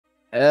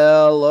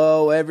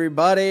Hello,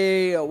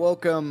 everybody.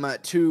 Welcome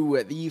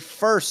to the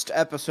first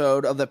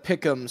episode of the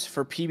Pick'ems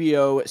for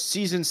PBO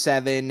Season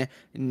 7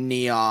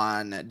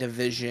 Neon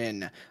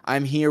Division.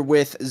 I'm here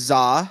with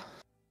Za.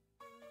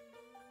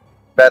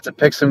 About to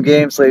pick some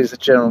games, ladies and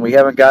gentlemen. We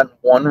haven't gotten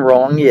one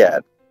wrong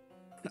yet.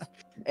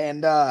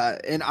 And I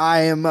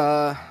am,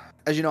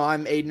 as you know,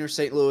 I'm Aiden or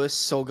St. Louis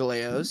Sol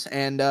Galeos.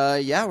 And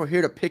yeah, we're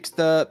here to pick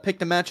the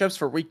matchups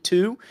for week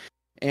 2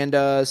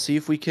 and see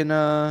if we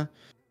can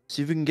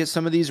get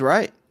some of these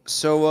right.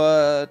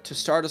 So to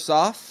start us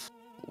off,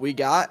 we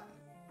got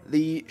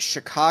the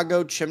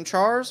Chicago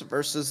Chimchars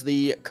versus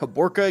the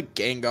Kaborka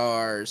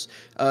Gengars.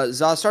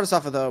 Za, start us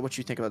off with what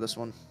you think about this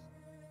one.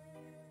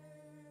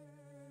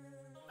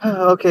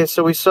 Okay,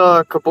 so we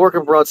saw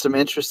Kaborka brought some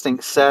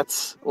interesting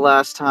sets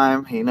last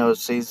time.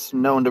 He's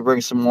known to bring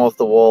some off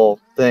the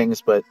wall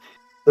things, but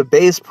the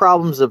base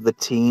problems of the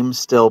team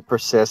still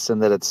persist in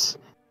that it's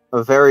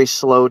a very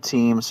slow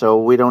team,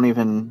 so we don't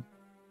even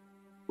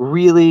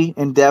really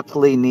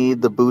in-depthly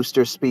need the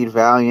booster speed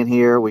Valiant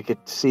here. We could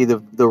see the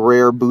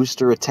rare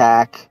booster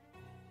attack,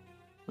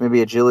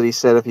 maybe agility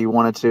set if you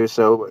wanted to.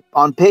 So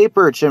on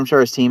paper,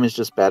 Chimchar's team is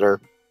just better.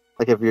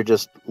 Like if you're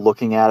just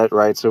looking at it,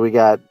 right? So we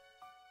got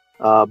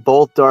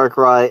both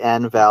Darkrai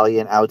and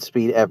Valiant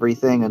outspeed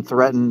everything and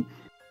threaten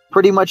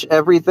pretty much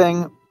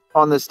everything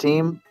on this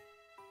team.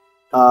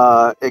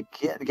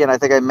 Again, I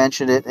think I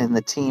mentioned it in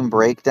the team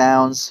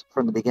breakdowns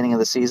from the beginning of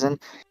the season.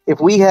 If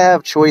we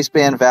have Choice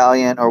Band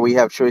Valiant or we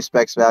have Choice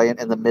Specs Valiant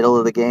in the middle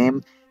of the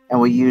game,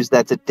 and we use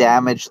that to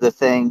damage the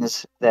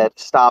things that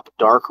stop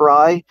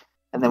Darkrai,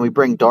 and then we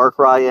bring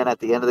Darkrai in at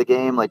the end of the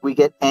game, like we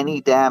get any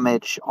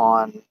damage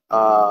on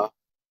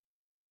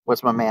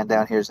what's my man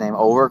down here's name?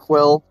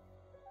 Overquill.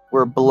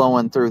 We're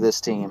blowing through this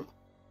team.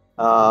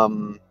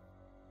 So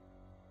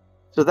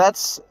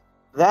that's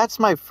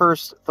my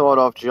first thought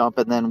off jump,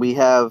 and then we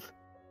have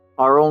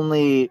our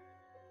only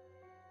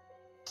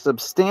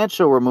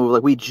substantial remove.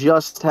 Like we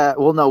just have,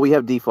 we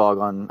have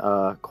defog on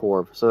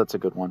Corv, so that's a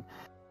good one.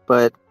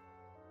 But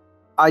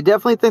I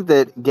definitely think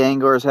that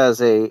Gengars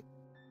has a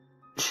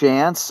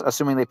chance,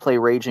 assuming they play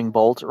Raging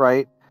Bolt,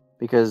 right?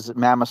 Because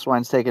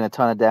Mamoswine's taking a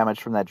ton of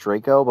damage from that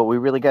Draco, but we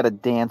really got to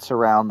dance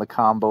around the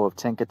combo of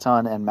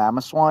Tinkaton and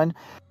Mamoswine.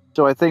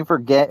 So I think for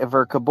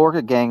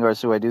Kaborka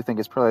Gengars, who I do think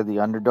is probably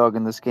the underdog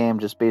in this game,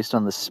 just based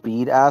on the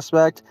speed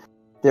aspect,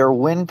 their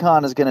win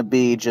con is going to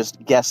be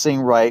just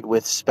guessing right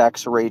with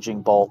Specs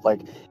Raging Bolt.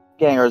 Like,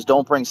 Gengars,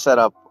 don't bring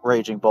setup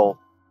Raging Bolt.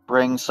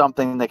 Bring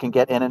something that can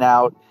get in and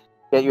out,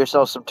 get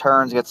yourself some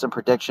turns, get some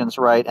predictions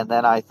right, and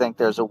then I think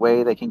there's a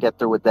way they can get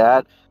through with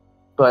that.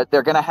 But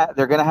they're gonna have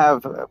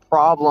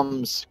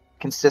problems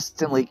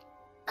consistently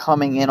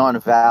coming in on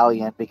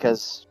Valiant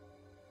because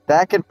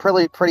that can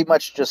pretty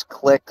much just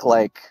click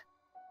like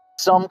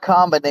some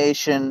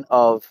combination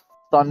of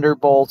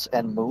Thunderbolts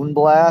and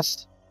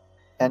Moonblast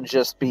and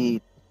just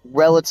be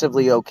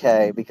relatively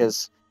okay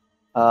because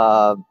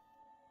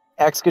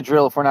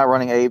Excadrill, if we're not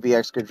running AB,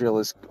 Excadrill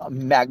is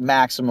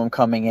maximum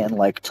coming in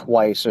like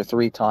twice or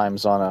three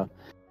times on a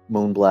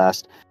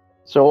Moonblast.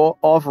 So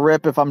off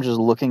rip, if I'm just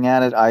looking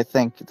at it, I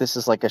think this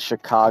is like a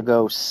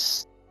Chicago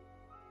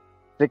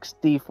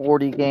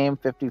 60-40 game,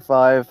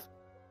 55-45,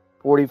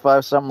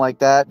 something like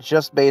that,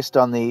 just based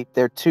on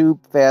their two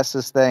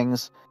fastest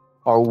things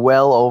are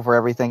well over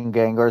everything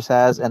Gengars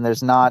has, and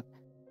there's not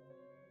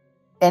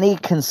any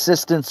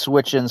consistent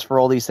switch-ins for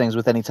all these things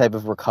with any type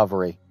of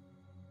recovery.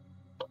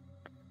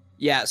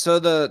 Yeah, so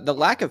the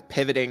lack of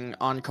pivoting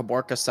on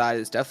Kaborka's side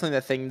is definitely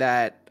the thing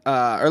that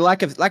or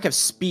lack of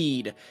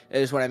speed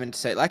is what I meant to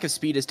say. Lack of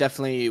speed is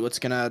definitely what's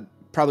gonna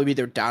probably be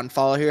their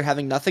downfall here.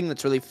 Having nothing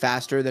that's really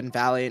faster than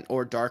Valiant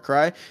or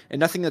Darkrai, and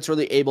nothing that's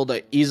really able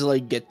to easily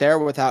get there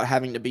without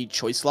having to be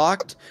choice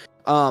locked.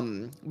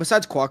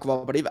 Besides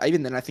Quackball, but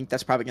even then, I think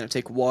that's probably gonna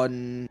take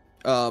one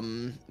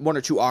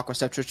or two Aqua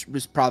Steps, which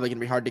was probably going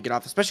to be hard to get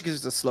off, especially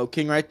because there's a Slow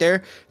King right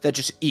there that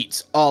just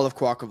eats all of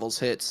Quackleval's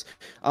hits.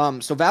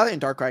 So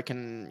Valiant and Darkrai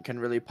can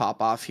really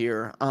pop off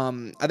here.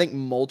 I think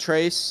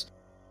Moltres,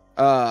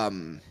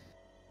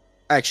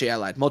 actually I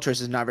lied.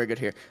 Moltres is not very good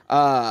here.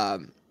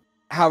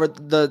 However,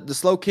 the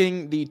Slow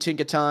King, the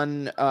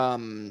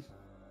Tinkaton,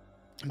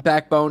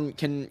 Backbone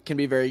can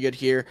be very good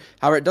here.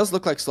 However, it does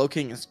look like Slow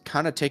King is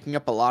kind of taking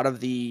up a lot of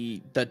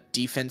the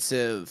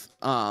defensive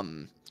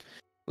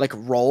like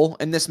role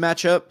in this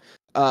matchup,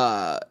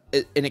 and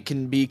it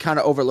can be kind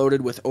of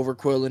overloaded with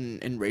Overquill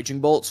and Raging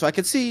Bolt. So I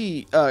could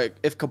see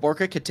if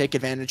Kaborka could take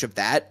advantage of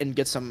that and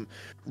get some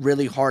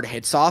really hard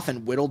hits off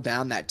and whittle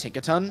down that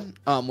Tinkaton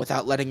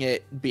without letting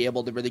it be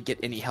able to really get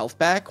any health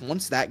back.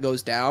 Once that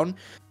goes down,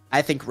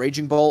 I think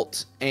Raging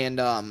Bolt and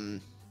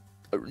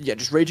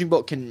just Raging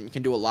Bolt can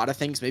do a lot of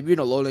things. Maybe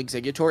even Alolan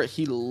Exeggutor.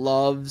 He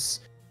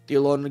loves the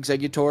Alolan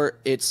Exeggutor.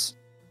 It's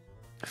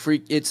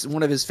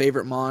one of his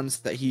favorite mons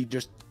that he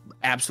just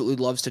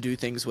absolutely loves to do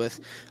things with.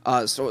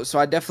 So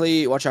I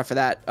definitely watch out for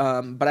that.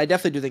 But I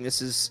definitely do think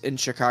this is in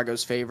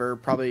Chicago's favor.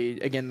 Probably,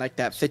 again, like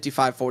that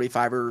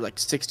 55-45 or like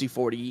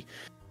 60-40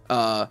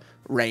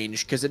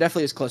 range, because it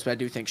definitely is close, but I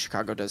do think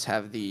Chicago does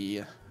have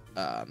the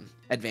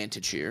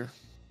advantage here.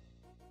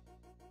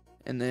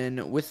 And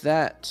then with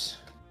that,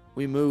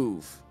 we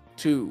move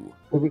to...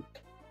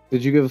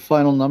 Did you give a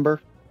final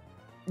number?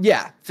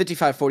 Yeah,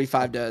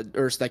 55-45 to,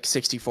 or it's like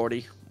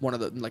 60-40. One of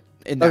the, like,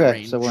 in that Okay,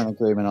 range. so we're in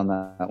agreement on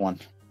that one.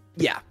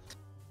 Yeah.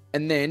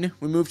 And then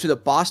we move to the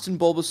Boston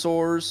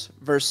Bulbasaurs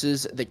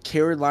versus the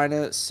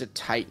Carolina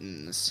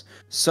Titans.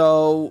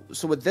 So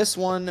with this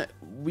one,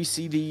 we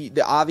see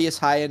the obvious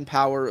high-end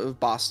power of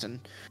Boston,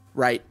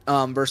 right?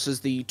 Versus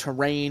the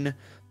terrain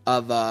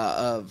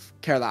of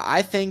Carolina.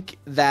 I think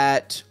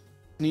that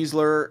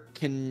Sneasler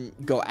can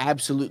go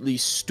absolutely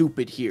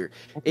stupid here.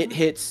 It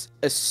hits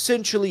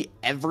essentially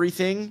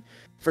everything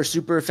for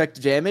super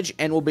effective damage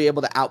and will be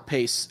able to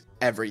outpace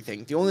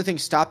everything. The only thing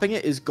stopping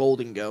it is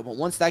Golden Go, but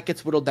once that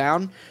gets whittled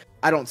down,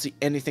 I don't see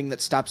anything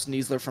that stops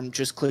Sneasler from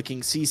just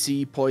clicking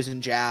CC,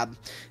 Poison Jab,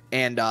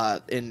 and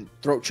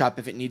Throat Chop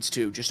if it needs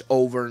to, just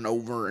over and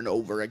over and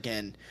over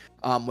again,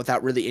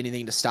 without really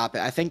anything to stop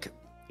it. I think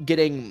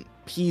getting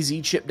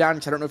PZ chip down,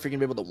 because I don't know if you're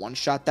going to be able to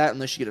one-shot that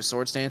unless you get a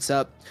Sword Stance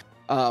up,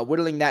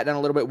 whittling that down a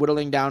little bit,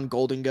 whittling down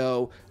Golden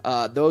Go,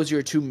 those are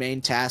your two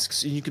main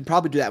tasks. You can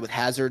probably do that with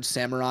Hazard,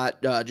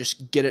 Samurott,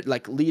 just get it,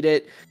 like, lead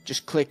it,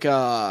 just click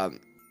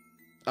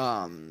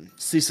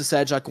Ceaseless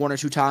Edge like 1 or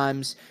 2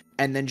 times,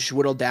 and then just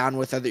whittle down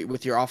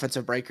with your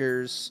offensive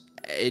breakers.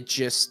 It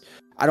just,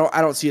 I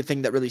don't see a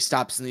thing that really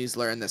stops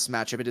Sneasler in this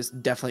matchup. It is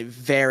definitely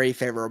very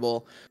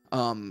favorable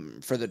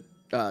for the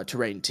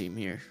terrain team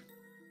here.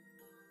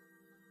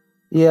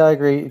 Yeah, I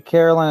agree.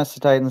 Carolina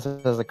Titans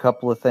has a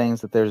couple of things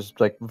that there's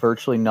like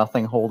virtually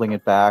nothing holding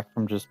it back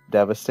from just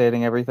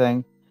devastating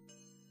everything.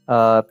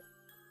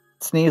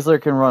 Sneasler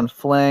can run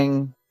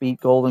Fling, beat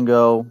Golden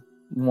Go,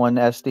 1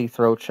 SD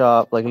Throat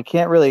Chop. Like, it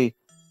can't really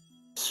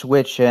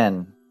switch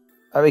in.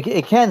 I mean,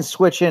 it can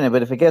switch in,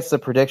 but if it gets the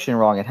prediction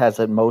wrong, it has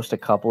at most a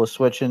couple of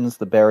switch-ins.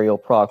 The Burial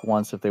proc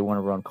once if they want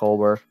to run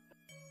Colbur.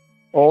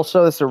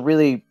 Also, it's a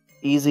really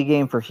easy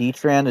game for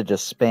Heatran to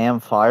just spam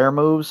fire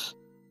moves.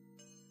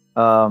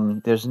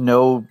 There's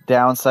no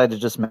downside to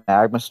just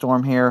Magma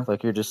Storm here.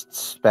 Like, you're just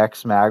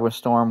specs Magma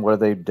Storm. What do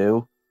they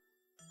do?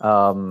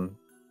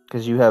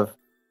 Because you have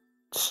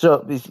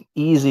these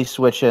easy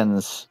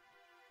switch-ins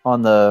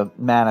on the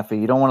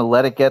Manaphy. You don't want to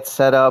let it get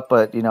set up,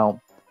 but, you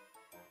know,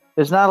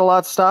 there's not a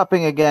lot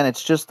stopping. Again,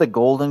 it's just the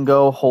Golden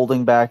Go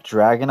holding back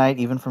Dragonite,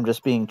 even from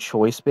just being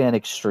Choice Band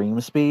Extreme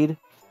Speed,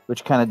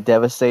 which kind of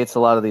devastates a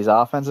lot of these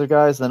offensive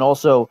guys. Then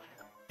also,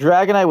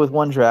 Dragonite with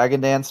 1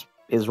 Dragon Dance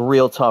is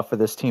real tough for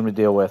this team to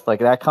deal with. Like,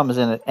 that comes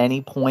in at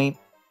any point,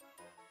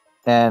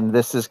 and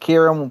this is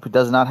Kyurem, who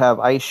does not have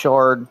Ice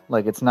Shard.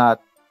 Like, it's not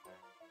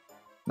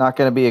going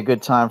to be a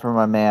good time for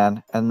my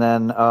man. And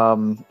then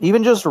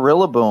even just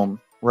Rillaboom,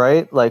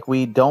 right? Like,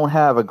 we don't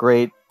have a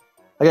great...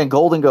 Again,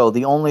 Golden Go,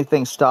 the only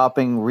thing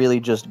stopping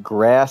really just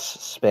grass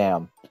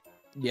spam.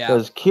 Yeah.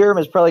 Because Kyurem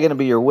is probably going to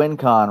be your win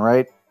con,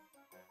 right?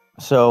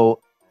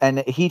 So, and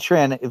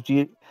Heatran,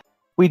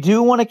 we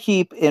do want to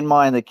keep in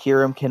mind that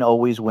Kyurem can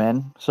always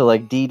win. So,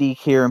 like, DD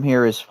Kyurem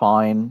here is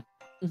fine.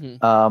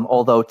 Mm-hmm.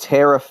 Although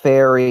Terra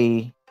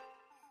Fairy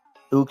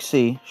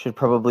Uxie should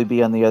probably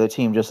be on the other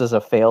team just as a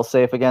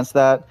failsafe against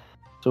that.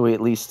 So we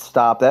at least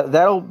stop that.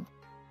 That'll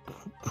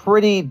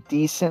pretty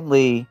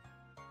decently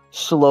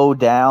slow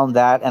down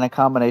that, and a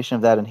combination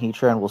of that and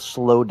Heatran will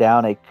slow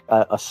down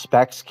a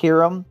Specs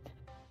Kyurem,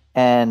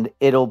 and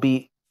it'll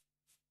be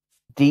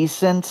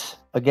decent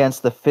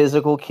against the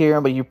physical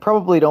Kyurem, but you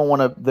probably don't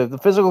want to... The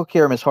physical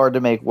Kyurem is hard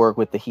to make work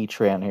with the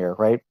Heatran here,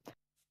 right?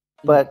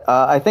 But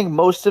I think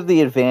most of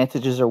the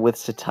advantages are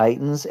with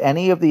Titans.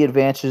 Any of the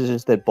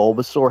advantages that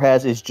Bulbasaur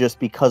has is just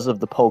because of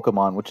the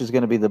Pokemon, which is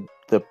going to be the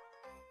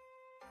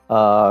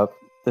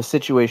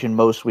situation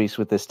most weeks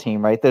with this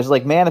team, right? There's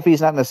like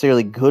Manaphy's not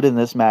necessarily good in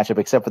this matchup,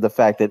 except for the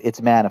fact that it's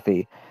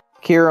Manaphy.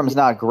 Kyurem's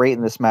not great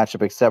in this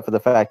matchup, except for the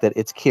fact that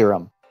it's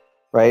Kyurem,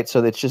 right?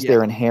 So it's just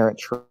their inherent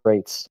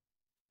traits.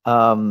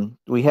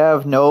 We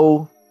have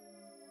no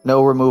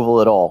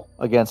removal at all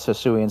against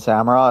Hisui and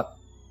Samurott.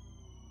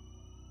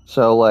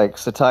 So, like,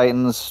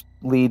 Titans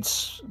lead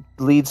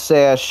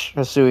Sash,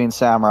 Hisui, and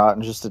Samurott,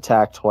 and just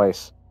attack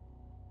twice.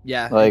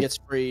 Yeah, like, it gets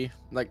free,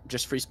 like,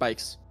 just free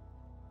spikes.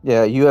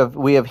 Yeah,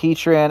 we have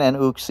Heatran and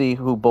Uxie,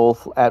 who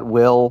both at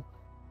will,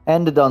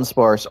 and the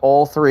Dunsparce,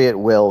 all 3 at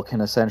will,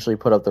 can essentially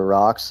put up the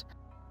rocks.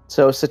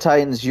 So,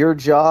 Titans, your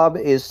job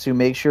is to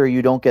make sure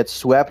you don't get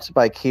swept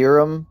by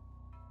Kyurem.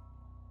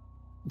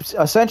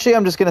 Essentially,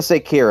 I'm just going to say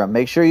Kyurem.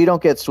 Make sure you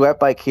don't get swept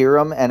by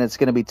Kyurem, and it's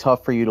going to be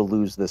tough for you to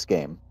lose this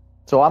game.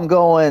 So I'm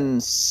going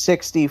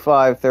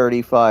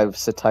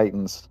 65-35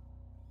 Titans.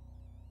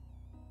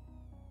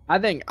 I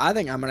think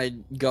I'm gonna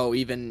go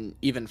even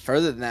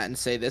further than that and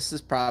say this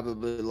is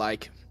probably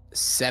like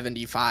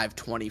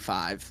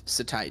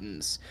 75-25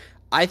 Titans.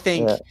 I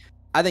think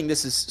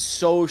this is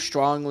so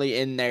strongly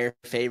in their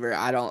favor.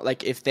 I don't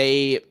like if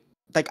they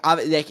like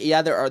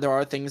yeah, there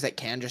are things that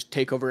can just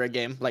take over a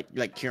game like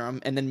Kyurem,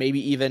 and then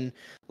maybe even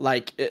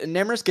like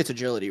Nemris gets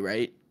agility,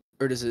 right?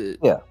 Or does it?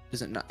 Yeah.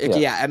 Does it not?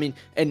 Yeah. I mean,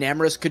 and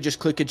Namorous could just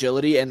click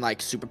agility and like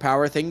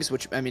superpower things,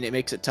 which I mean, it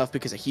makes it tough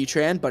because of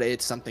Heatran, but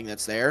it's something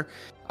that's there.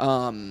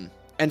 And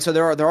so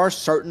there are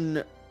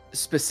certain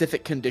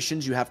specific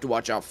conditions you have to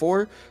watch out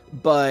for,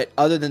 but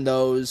other than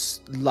those,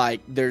 like,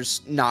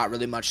 there's not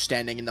really much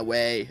standing in the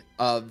way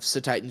of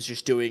Titans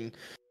just doing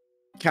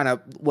kind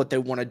of what they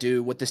want to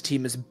do, what this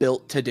team is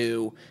built to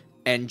do,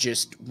 and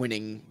just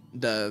winning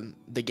the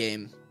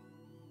game.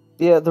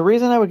 Yeah, the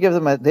reason I would give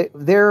them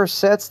there are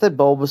sets that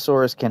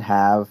Bulbasaurus can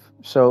have.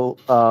 So,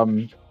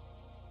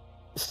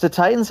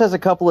 Titans has a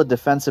couple of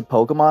defensive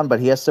Pokemon, but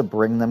he has to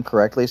bring them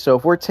correctly. So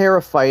if we're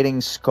Terra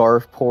fighting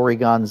Scarf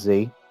Porygon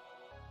Z,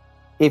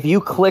 if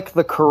you click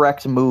the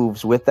correct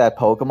moves with that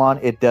Pokemon,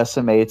 it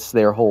decimates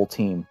their whole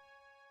team.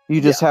 You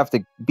just have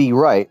to be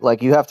right.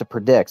 Like, you have to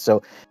predict.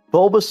 So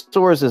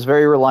Bulbasaurus is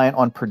very reliant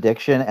on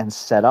prediction and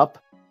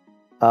setup.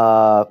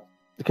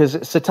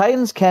 Because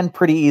Titans can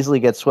pretty easily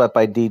get swept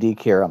by DD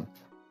Kyurem.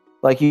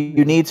 Like,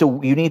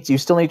 you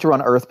still need to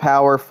run Earth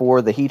Power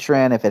for the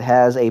Heatran. If it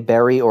has a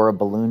berry or a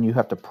balloon, you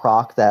have to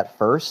proc that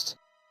first.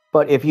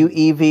 But if you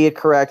EV it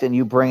correct and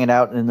you bring it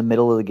out in the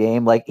middle of the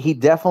game, like, he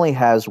definitely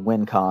has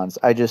win cons.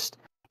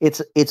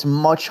 It's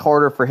much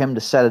harder for him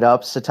to set it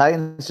up. So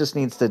Titans just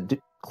needs to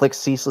click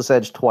Ceaseless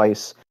Edge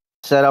twice,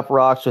 set up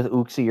rocks with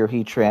Uxie or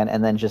Heatran,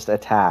 and then just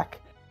attack.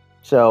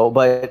 So,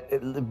 but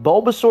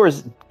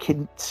Bulbasaur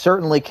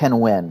certainly can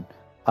win,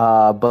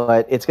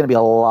 but it's going to be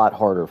a lot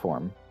harder for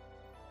him.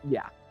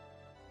 Yeah.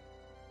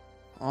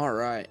 All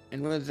right,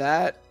 and with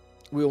that,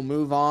 we'll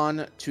move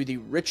on to the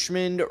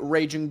Richmond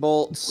Raging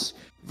Bolts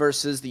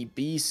versus the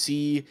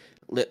BC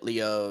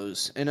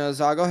Litleos. And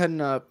Zah, go ahead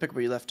and pick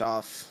where you left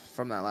off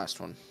from that last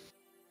one.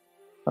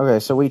 Okay,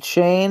 so we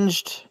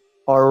changed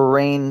our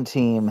rain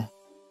team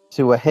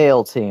to a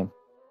hail team.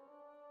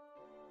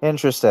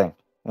 Interesting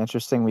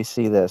we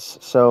see this.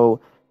 So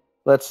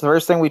the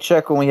first thing we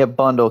check when we have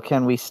bundle,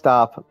 can we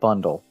stop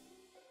bundle?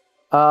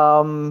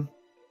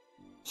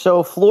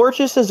 So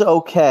Florges is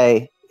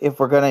okay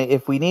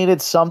if we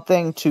needed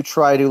something to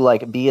try to,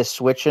 like, be a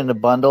switch into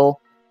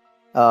bundle.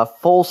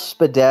 Full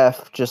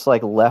Spadef, just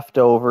like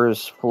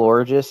leftovers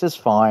Florges is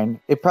fine.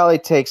 It probably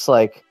takes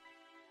like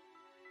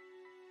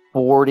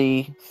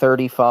 40,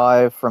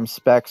 35 from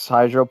Specs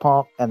Hydro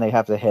Pump, and they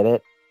have to hit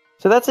it.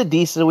 So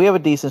we have a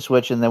decent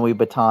switch, and then we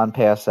baton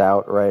pass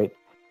out, right?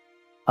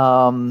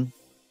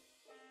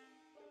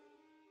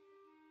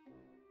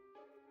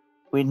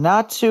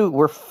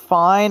 We're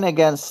fine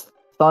against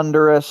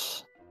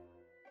Thundurus.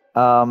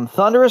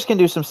 Thundurus can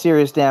do some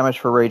serious damage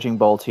for Raging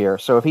Bolt here.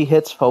 So if he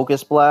hits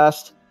Focus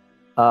Blast,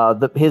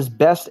 his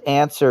best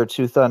answer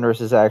to Thundurus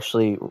is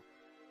actually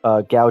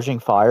Gouging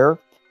Fire.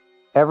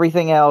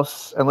 Everything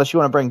else, unless you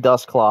want to bring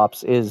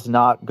Dusclops, is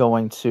not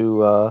going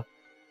to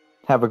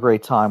have a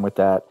great time with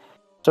that.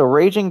 So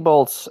Raging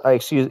Bolts,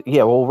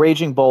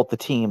 Raging Bolt, the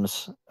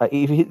teams.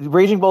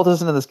 Raging Bolt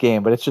isn't in this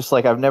game, but it's just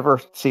like I've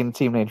never seen a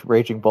team named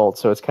Raging Bolt,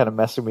 so it's kind of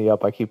messing me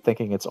up. I keep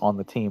thinking it's on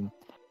the team.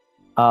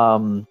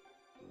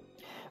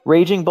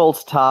 Raging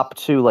Bolt's top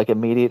two, like,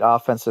 immediate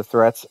offensive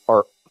threats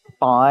are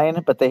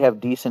fine, but they have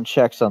decent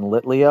checks on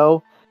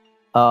Litleo.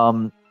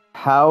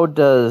 How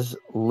does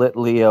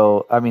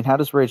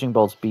Raging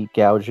Bolts beat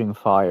Gouging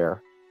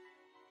Fire?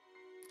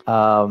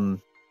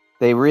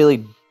 They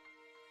really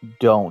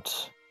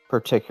don't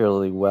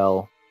particularly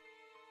well.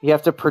 You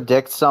have to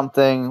predict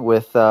something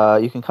with,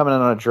 you can come in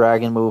on a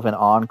dragon move and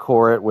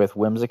encore it with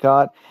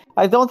Whimsicott.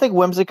 I don't think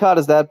Whimsicott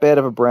is that bad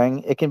of a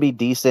bring. It can be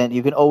decent.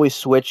 You can always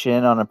switch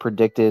in on a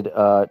predicted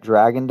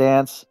Dragon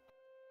Dance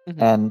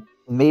and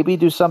maybe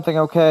do something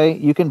okay.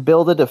 You can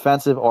build a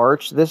defensive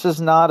arch. This is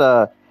not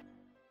a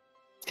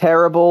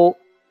terrible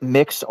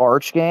mixed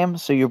arch game.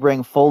 So you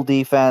bring full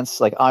defense,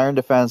 like Iron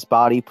Defense,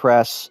 Body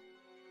Press,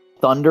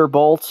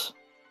 Thunderbolt,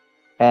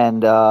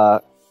 and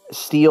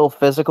Steel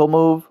Physical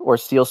move or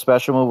Steel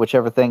Special move,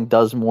 whichever thing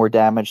does more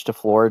damage to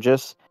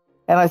Florges.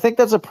 And I think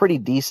that's a pretty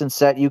decent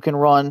set you can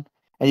run.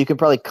 And you can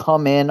probably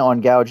come in on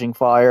Gouging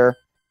Fire,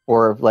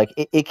 or like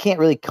it can't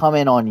really come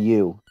in on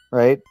you,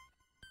 right?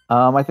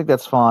 I think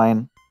that's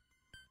fine.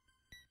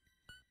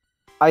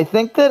 I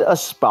think that a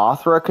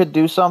Spathra could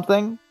do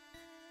something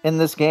in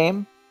this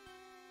game,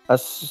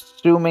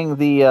 assuming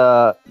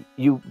the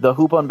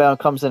Hoop Unbound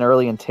comes in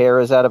early and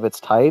tears out of its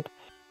type.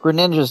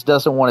 Greninja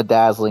doesn't want a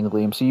Dazzling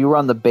Gleam, so you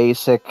run the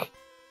basic,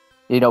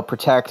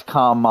 Protect,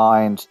 Calm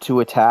Mind, 2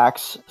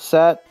 attacks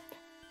set.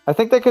 I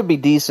think that could be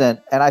decent,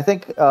 and I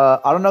think, I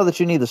don't know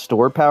that you need the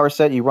stored power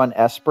set. You run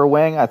Esper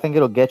Wing. I think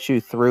it'll get you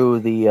through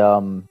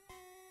the,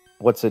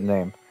 what's its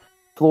name?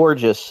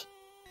 Florges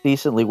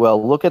decently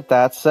well. Look at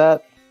that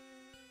set.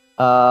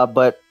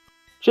 But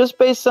just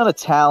based on a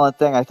talent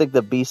thing, I think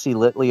the BC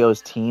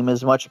Litleo's team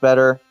is much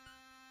better.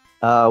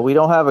 We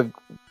don't have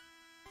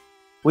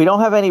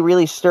any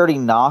really sturdy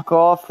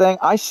knockoff thing.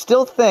 I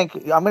still think,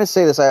 I'm going to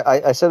say this,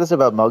 I said this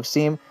about Mug's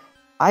team.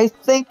 I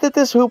think that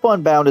this Hoop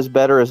Unbound is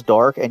better as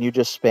Dark, and you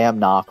just spam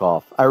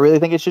knockoff. I really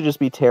think it should just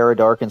be Terra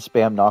Dark and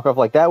spam knockoff.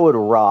 Like, that would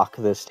rock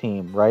this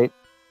team, right?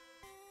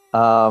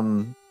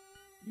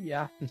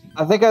 Yeah.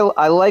 I think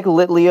I like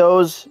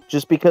Litleo's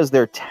just because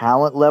their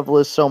talent level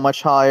is so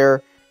much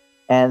higher,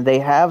 and they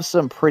have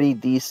some pretty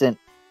decent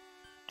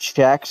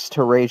checks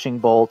to Raging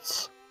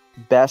Bolts.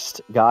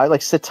 best guy.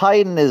 Like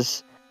Satitan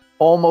is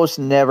almost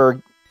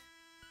never.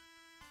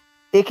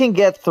 It can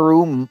get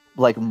through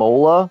like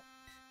Mola,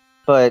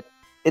 but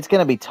it's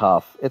gonna be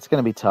tough. It's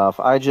gonna be tough.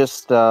 I'm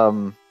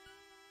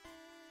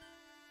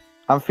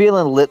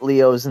feeling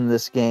Litleos in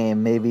this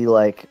game. Maybe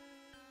like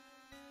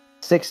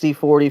 60,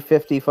 40,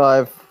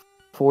 55,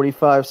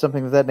 45,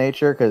 something of that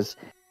nature. Because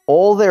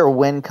all their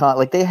win con,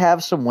 like they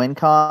have some win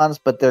cons,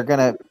 but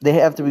they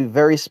have to be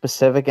very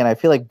specific. And I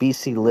feel like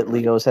BC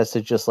Litleos has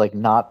to just like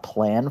not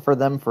plan for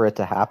them for it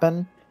to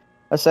happen,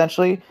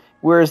 essentially.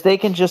 Whereas they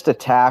can just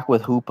attack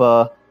with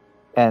Hoopa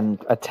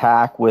and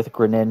attack with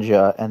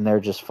Greninja, and they're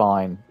just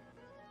fine.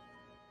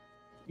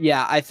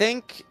 Yeah, I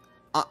think,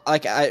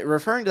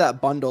 referring to that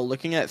bundle,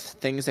 looking at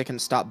things that can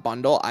stop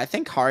bundle, I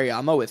think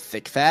Hariyama with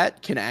Thick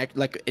Fat can act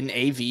like an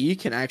AV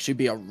can actually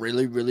be a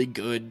really, really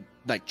good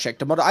like check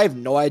to bundle. I have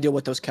no idea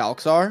what those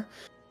calcs are.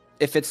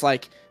 If it's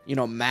like,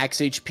 max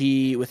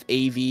HP with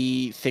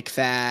AV, Thick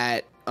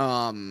Fat,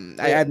 I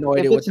have no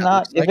idea what that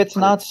looks like. If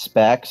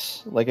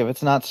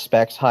it's not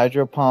specs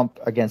Hydro Pump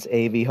against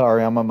AV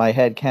Hariyama, my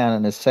head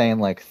canon is saying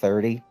like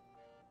 30, Yeah,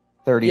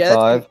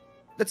 35.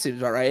 that seems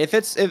about right. If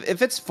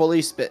it's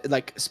fully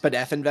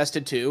SPDF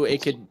invested too,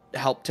 it could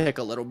help tick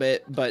a little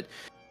bit, but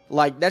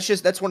like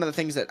that's one of the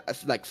things that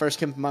like first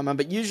came to my mind.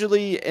 But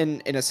usually in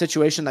a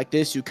situation like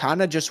this, you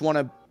kind of just want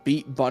to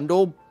beat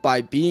bundle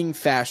by being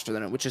faster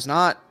than it, which is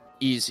not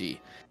easy.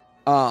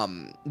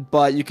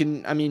 But you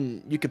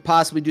could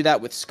possibly do that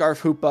with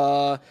Scarf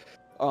Hoopa,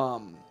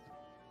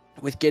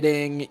 with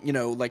getting,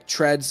 like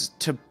treads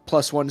to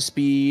 +1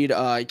 speed,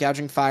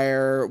 gouging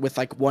fire with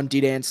like 1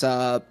 D-dance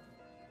up.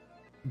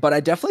 But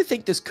I definitely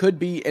think this could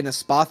be an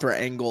Espathra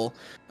angle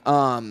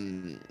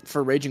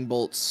for Raging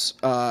Bolts.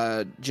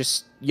 Run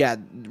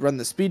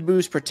the speed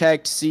boost,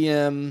 protect,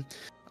 CM,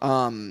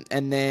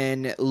 and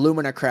then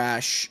Lumina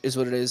Crash is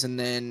what it is, and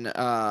then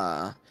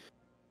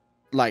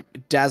like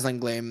Dazzling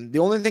Gleam. The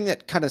only thing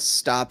that kind of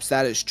stops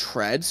that is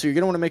Treads. So you're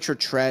going to want to make sure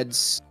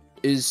Treads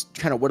is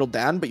kind of whittled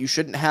down, but you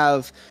shouldn't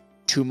have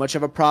too much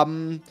of a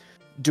problem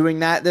doing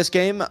that this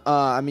game.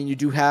 You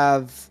do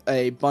have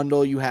a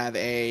bundle. You have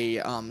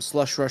a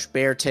Slush Rush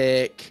Bear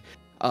Tick.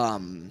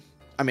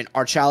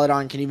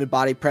 Archaludon can even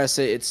body press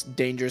it. It's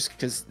dangerous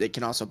because it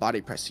can also body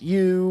press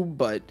you,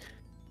 but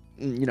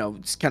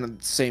it's kind of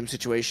the same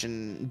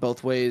situation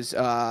both ways.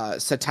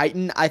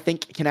 Satitan, I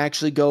think, can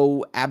actually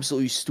go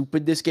absolutely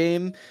stupid this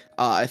game.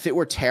 If it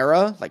were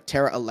Terra, like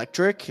Terra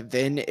Electric,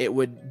 then it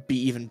would be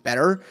even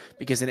better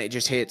because then it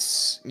just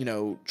hits,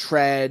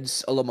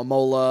 Treads,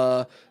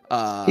 Alomomola.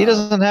 He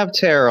doesn't have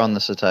Terror on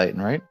the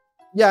Satitan, right?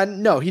 Yeah,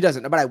 no, he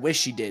doesn't. But I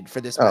wish he did for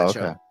this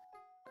matchup.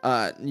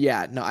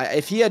 Okay.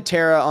 If he had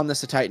Terra on the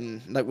Satitan,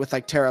 like with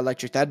like Terra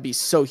Electric, that'd be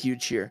so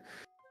huge here.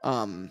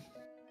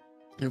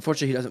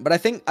 Unfortunately, he doesn't. But I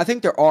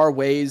think there are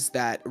ways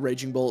that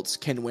Raging Bolts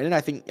can win, and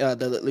I think the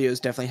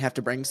Litleos definitely have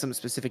to bring some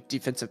specific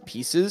defensive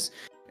pieces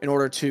in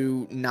order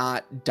to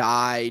not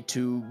die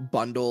to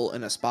bundle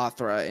an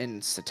Espathra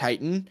and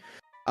Satitan,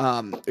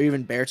 or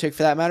even Beartick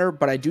for that matter.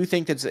 But I do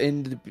think that's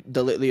in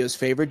the Litleos'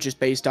 favor just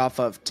based off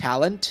of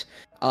talent,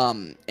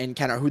 and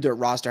kind of who their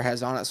roster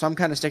has on it. So I'm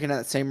kind of sticking at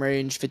that same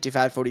range,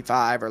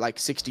 55-45 or like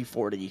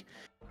 60-40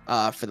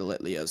 for the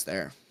Litleos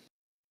there.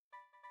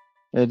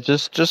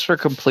 Just for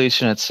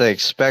completion's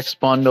sake, specs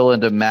bundle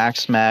into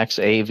max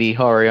AV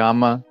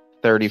Hariyama,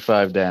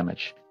 35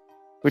 damage,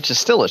 which is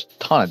still a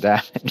ton of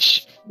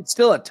damage. It's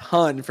still a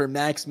ton for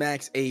max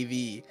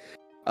AV.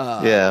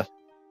 Yeah.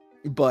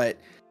 But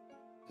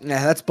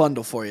yeah, that's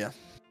bundle for you.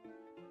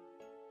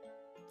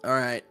 All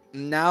right,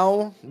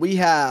 now we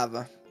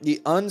have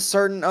the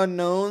Uncertain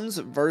Unknowns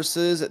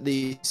versus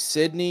the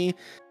Sydney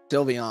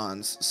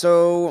Sylveons.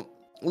 So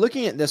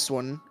looking at this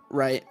one,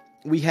 right,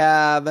 we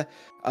have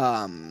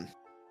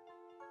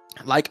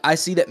like I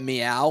see that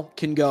Meow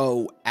can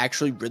go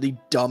actually really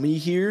dummy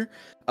here.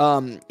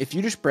 If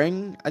you just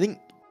bring, I think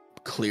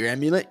Clear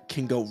Amulet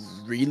can go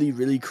really,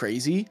 really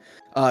crazy.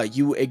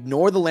 You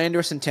ignore the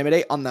Landorus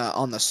Intimidate on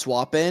the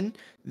swap in,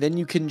 then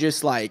you can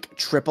just like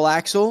triple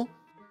axle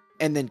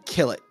and then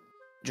kill it.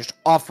 Just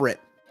off rip.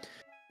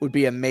 Would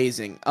be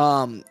amazing.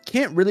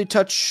 Can't really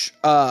touch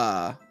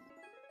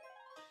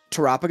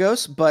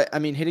Terapagos, but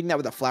hitting that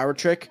with a Flower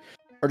Trick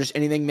or just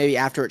anything maybe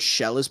after its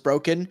shell is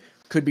broken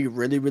could be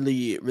really,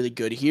 really, really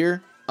good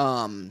here.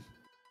 Then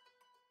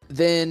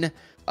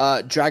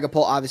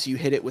Dragapult, obviously you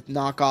hit it with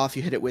knockoff,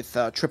 you hit it with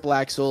triple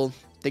axle,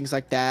 things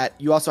like that.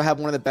 You also have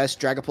one of the best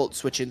Dragapult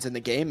switch-ins in the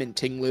game in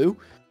Ting-Lu.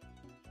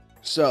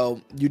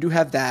 So you do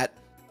have that.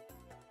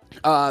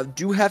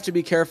 Do have to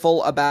be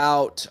careful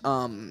about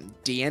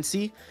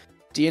DNC.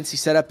 DNC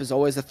setup is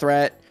always a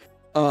threat.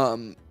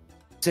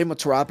 Same with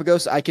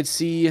Terapagos. I could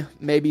see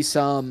maybe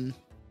some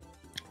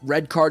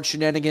red card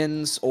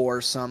shenanigans or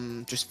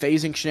some just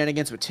phasing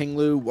shenanigans with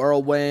Ting-Lu,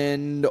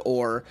 Whirlwind,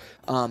 or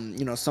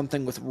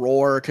something with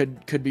Roar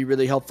could be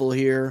really helpful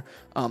here.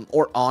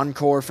 Or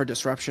Encore for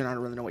Disruption. I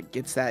don't really know what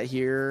gets that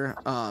here.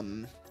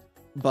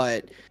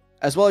 But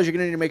as well as you're going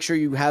to need to make sure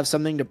you have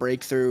something to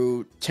break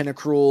through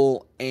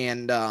Tentacruel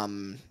and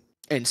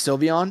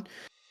Sylveon.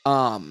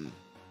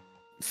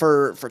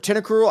 for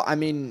Tentacruel, I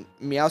mean,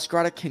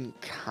 Meowscarada can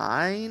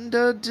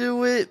kinda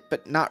do it,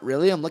 but not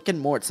really. I'm looking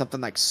more at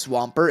something like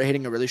Swampert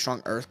hitting a really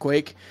strong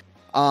Earthquake,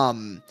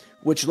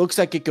 which looks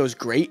like it goes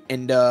great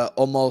into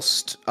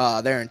almost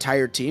their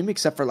entire team,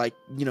 except for like,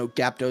 you know,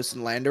 Gyapdos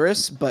and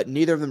Landorus, but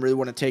neither of them really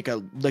want to take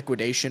a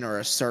Liquidation or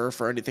a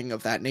Surf or anything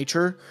of that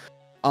nature.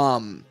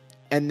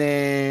 And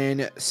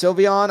then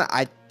Sylveon,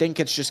 I think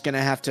it's just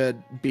gonna have to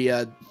be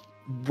a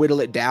whittle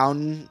it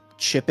down,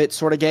 chip it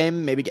sort of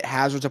game. Maybe get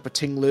hazards up with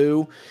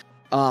Ting-Lu,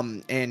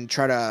 and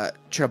try to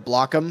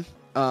block them.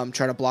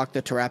 Try to block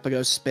the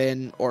Terapagos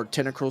spin or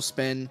Tentacruel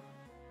spin,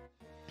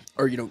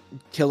 or, you know,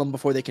 kill them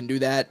before they can do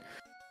that.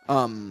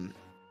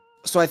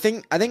 So I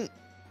think that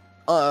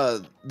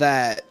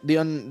the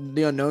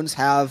unknowns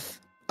have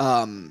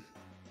I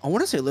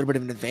want to say a little bit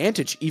of an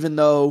advantage, even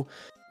though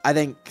I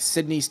think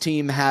Sydney's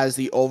team has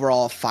the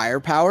overall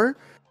firepower.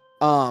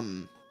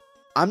 I'm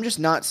just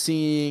not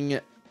seeing,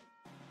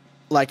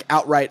 like,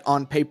 outright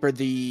on paper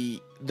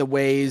the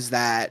ways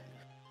that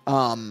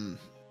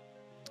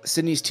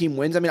Sydney's team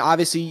wins. I mean,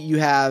 obviously you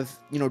have,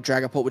 you know,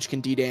 Dragapult, which can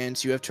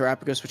D-Dance. You have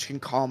Terapagos, which can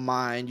Calm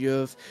Mind. You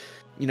have,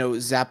 you know,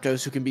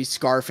 Zapdos, who can be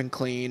Scarf and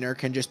Clean, or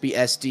can just be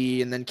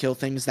SD and then kill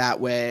things that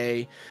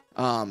way.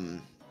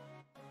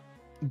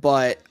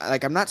 But,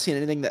 like, I'm not seeing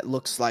anything that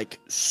looks like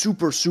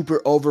super,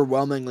 super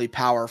overwhelmingly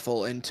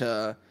powerful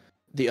into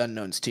the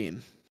Unknown's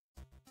team.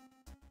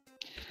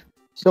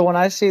 So when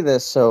I see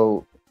this,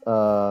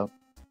 Sylveon's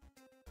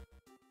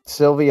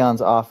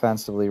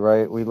offensively,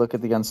 right? We look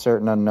at the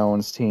Uncertain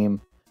Unknowns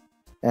team,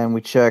 and we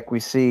check. We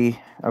see,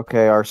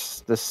 okay,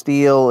 the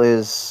Steel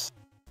is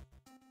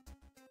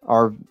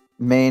our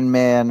main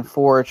man.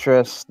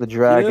 Fortress, the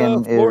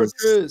Dragon is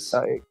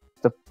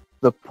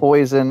the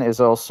Poison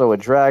is also a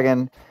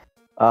Dragon.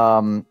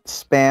 Spam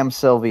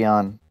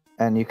Sylveon,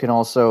 and you can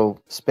also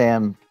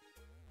spam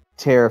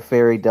Terra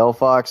Fairy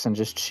Delphox and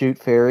just shoot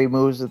fairy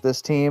moves at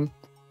this team.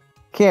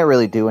 Can't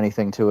really do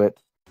anything to it.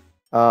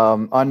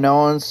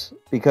 Unknowns,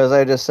 because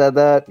I just said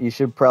that, you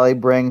should probably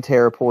bring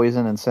Terra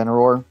Poison and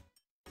Incineroar.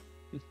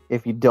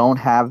 If you don't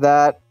have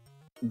that,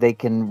 they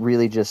can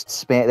really just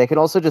spam. They can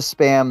also just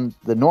spam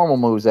the normal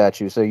moves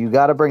at you. So you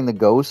got to bring the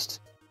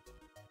Ghost,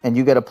 and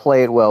you got to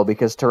play it well,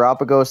 because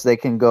Terapagos, they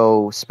can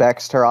go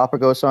Specs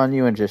Terapagos on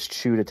you and just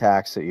shoot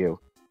attacks at you.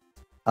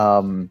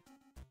 I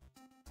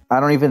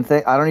don't even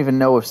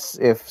know if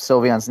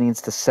Sylveon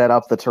needs to set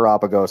up the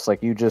Terapagos.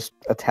 Like, you just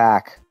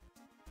attack.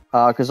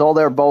 Because all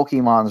their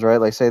Pokemons, right?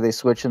 Like, say they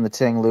switch in the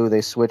Ting-Lu,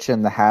 they switch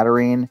in the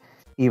Hatterene,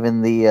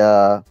 even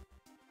the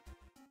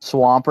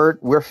Swampert.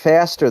 We're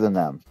faster than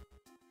them.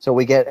 So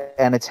we get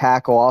an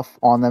attack off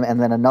on them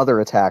and then another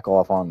attack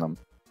off on them.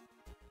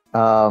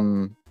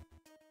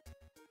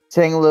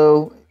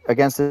 Ting-Lu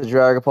against the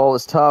Dragapult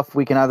is tough.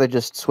 We can either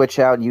just switch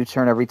out and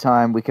U-turn every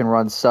time. We can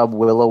run sub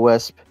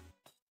Will-O-Wisp.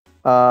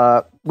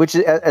 Which,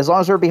 as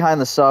long as we're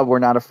behind the sub, we're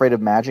not afraid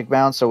of Magic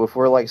Bounce. So if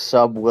we're like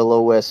sub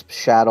Will-O-Wisp,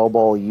 Shadow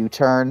Ball,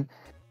 U-turn,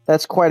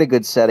 that's quite a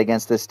good set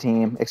against this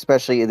team.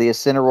 Especially the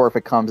Incineroar, if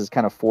it comes, is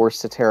kind of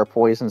forced to Terra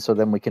Poison, so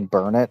then we can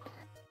burn it.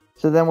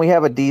 So then we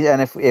have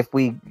and if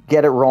we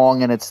get it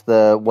wrong and it's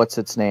the, what's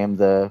its name,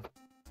 the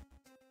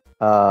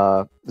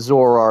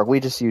Zoroark, we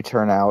just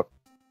U-turn out,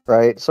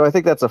 right? So I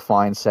think that's a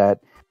fine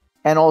set.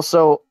 And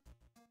also,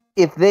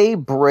 if they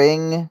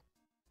bring,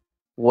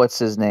 what's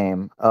his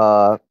name,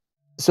 so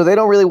they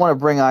don't really want to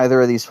bring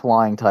either of these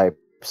flying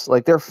types.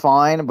 Like, they're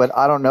fine, but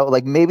I don't know.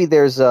 Like, maybe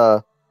there's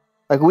a...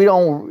 Like, we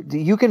don't...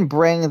 You can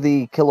bring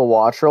the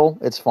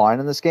Kilowattrel. It's fine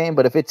in this game.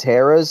 But if it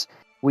Terras,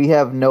 we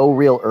have no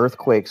real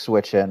Earthquake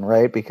switch-in,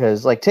 right?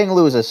 Because, like,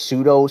 Ting-Lu is a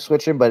pseudo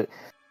switch-in, but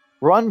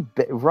run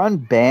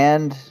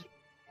Band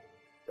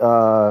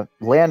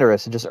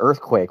Landorus and just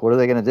Earthquake. What are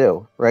they going to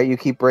do, right? You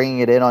keep bringing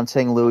it in on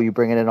Ting-Lu. You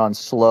bring it in on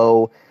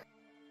Slow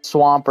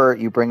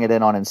Swampert. You bring it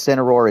in on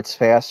Incineroar. It's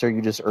faster.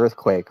 You just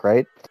Earthquake,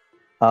 right?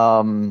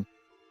 And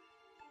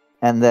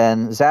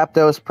then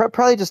Zapdos,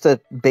 probably just a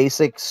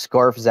basic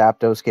Scarf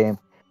Zapdos game.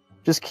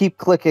 Just keep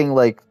clicking,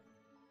 like,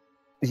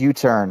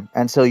 U-turn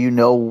until you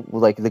know,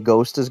 like, the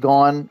Ghost is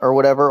gone or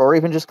whatever, or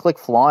even just click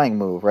Flying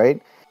move, right?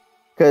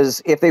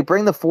 Because if they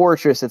bring the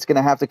Fortress, it's going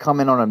to have to come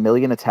in on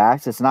 1,000,000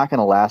 attacks. It's not going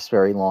to last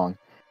very long.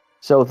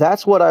 So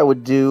that's what I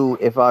would do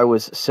if I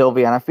was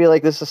Sylveon. I feel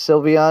like this is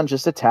Sylveon,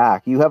 just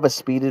attack. You have a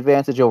speed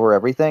advantage over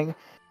everything,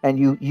 and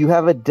you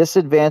have a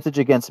disadvantage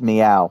against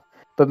Meow.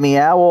 But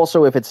Meow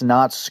also, if it's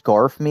not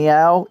Scarf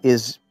Meow,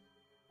 is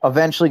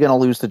eventually going to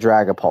lose to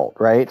Dragapult,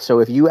 right? So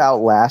if you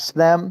outlast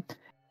them,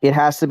 it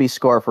has to be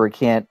Scarf or it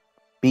can't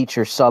beat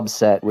your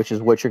subset, which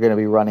is what you're going to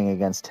be running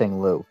against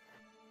Ting-Lu.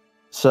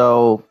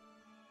 So,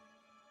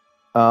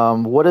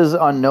 what does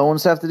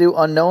Unknowns have to do?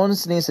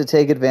 Unknowns needs to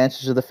take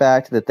advantage of the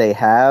fact that they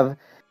have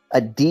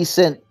a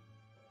decent,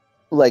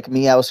 like,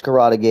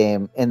 Meowscarada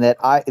game, and that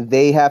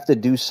they have to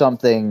do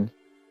something...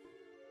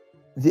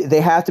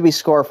 They have to be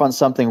Scarf on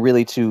something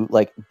really to,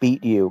 like,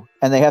 beat you,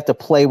 and they have to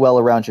play well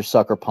around your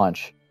Sucker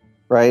Punch,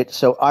 right?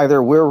 So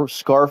either we're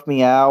Scarf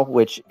Meow,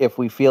 which if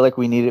we feel like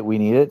we need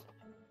it,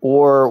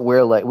 or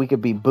we're like, we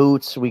could be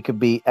Boots, we could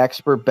be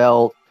Expert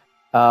Belt,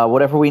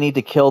 Whatever we need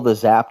to kill the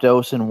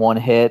Zapdos in one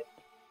hit.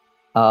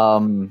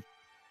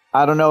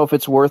 I don't know if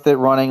it's worth it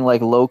running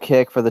like low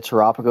kick for the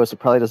Terapagos. It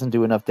probably doesn't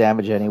do enough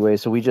damage anyway,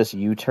 so we just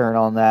U-turn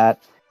on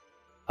that.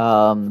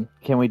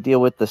 Can we deal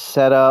with the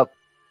setup?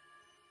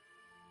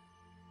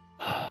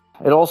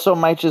 It also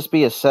might just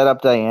be a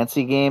setup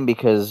Diancie game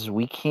because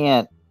we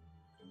can't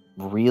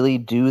really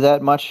do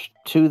that much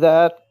to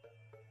that.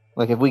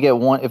 Like if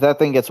that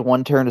thing gets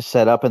one turn to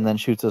set up and then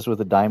shoots us with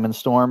a Diamond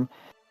Storm.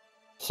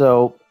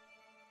 So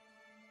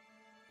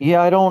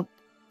yeah,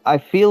 I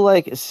feel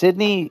like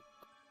Sydney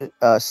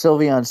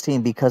Sylveon's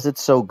team, because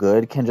it's so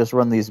good, can just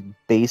run these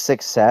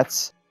basic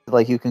sets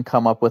like you can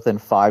come up with in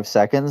 5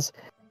 seconds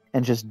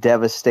and just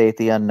devastate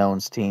the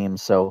Unknowns team.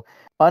 So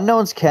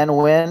Unknowns can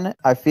win.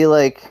 I feel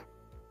like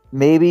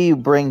maybe you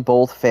bring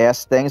both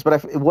fast things,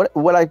 but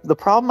the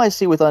problem I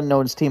see with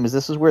Unknown's team is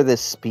this is where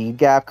this speed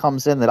gap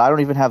comes in that I don't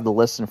even have the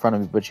list in front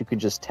of me, but you can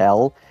just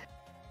tell.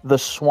 The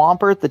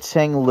Swampert, the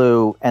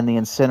Ting-Lu, and the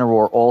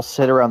Incineroar all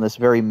sit around this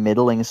very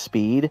middling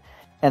speed,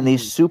 and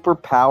these super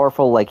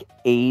powerful, like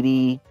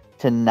 80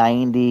 to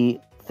 90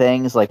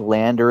 things like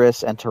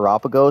Landorus and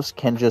Terapagos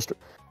can just,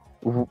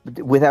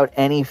 without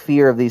any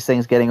fear of these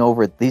things getting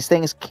over it, these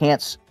things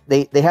can't,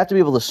 they have to be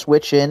able to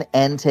switch in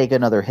and take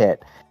another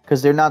hit,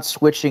 because they're not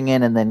switching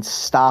in and then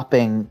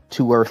stopping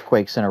 2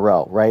 Earthquakes in a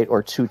row, right?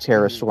 Or 2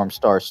 Terra Storm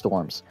Star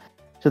Storms.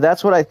 So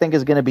that's what I think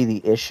is going to be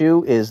the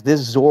issue, is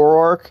this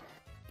Zoroark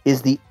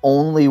is the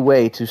only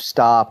way to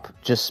stop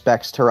just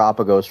Specs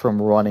Terapagos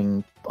from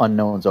running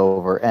Unknowns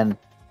over. And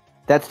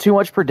that's too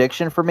much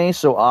prediction for me,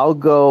 so I'll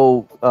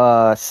go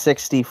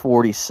 60-40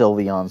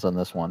 Sylveons on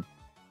this one.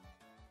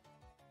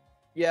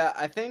 Yeah,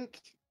 I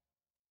think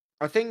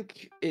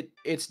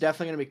it's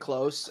definitely going to be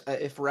close.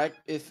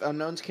 If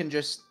Unknowns can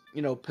just,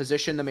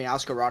 position the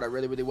Meowscarada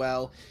really, really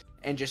well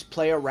and just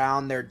play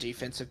around their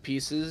defensive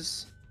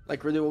pieces,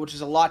 like really, which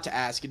is a lot to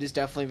ask. It is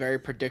definitely very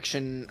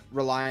prediction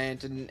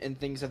reliant and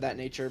things of that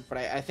nature. But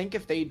I think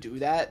if they do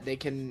that, they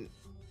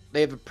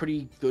have a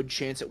pretty good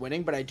chance at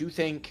winning. But I do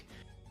think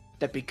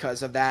that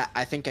because of that,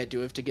 I think I do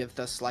have to give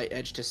the slight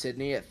edge to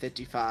Sydney at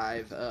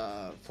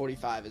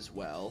 55-45 as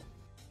well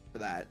for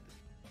that.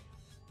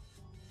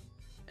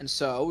 And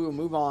so we will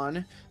move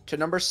on to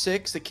number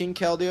 6, the King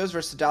Keldeos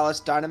versus Dallas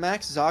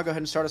Dynamax. Zah, go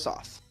ahead and start us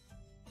off.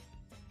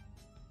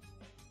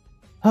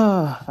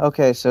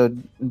 Okay, so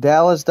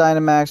Dallas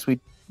Dynamax,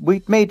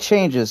 we made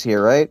changes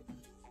here, right?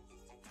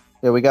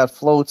 Yeah, we got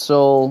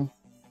Floatzel,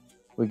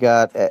 we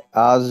got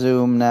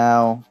Azum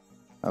now.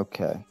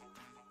 Okay.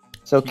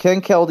 So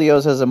King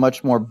Keldeos has a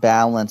much more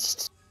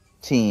balanced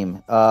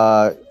team.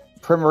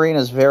 Primarina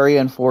is very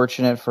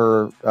unfortunate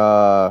for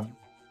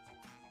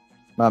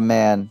my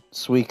man,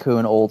 Suicune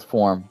in old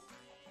form.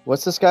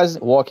 What's this guy's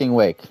Walking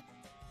Wake?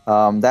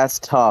 That's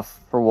tough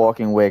for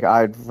Walking Wake.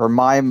 For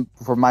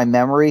my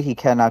memory, he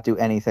cannot do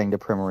anything to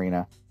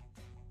Primarina.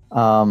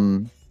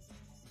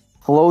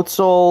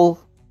 Floatzel,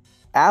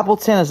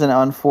 Appleton is an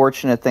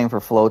unfortunate thing for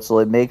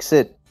Floatzel. It makes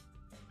it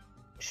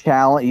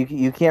challenge.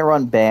 You can't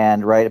run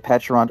Band, right?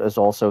 Petront is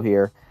also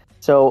here,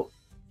 so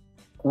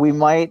we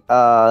might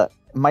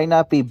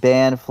not be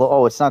Band.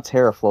 Oh, it's not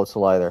Terra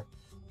Floatzel either.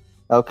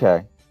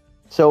 Okay.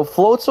 So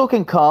Floatzel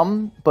can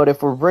come, but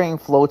if we're bringing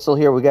Floatzel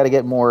here, we got to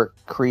get more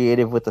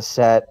creative with the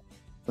set.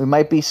 We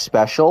might be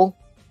Special,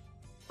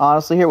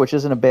 honestly, here, which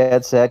isn't a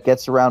bad set.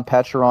 Gets around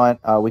Petront.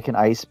 We can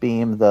Ice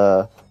Beam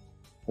the,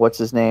 what's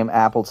his name,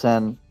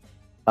 Appleton.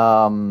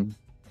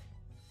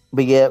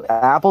 We get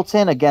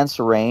Appleton against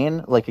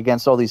Rain, like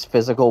against all these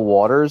physical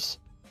waters.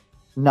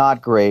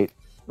 Not great.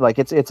 Like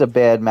it's a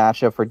bad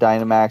matchup for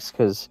Dynamax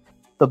because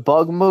the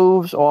bug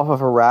moves off of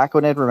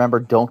Araquanid, remember,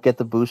 don't get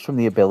the boost from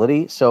the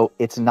ability, so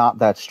it's not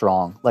that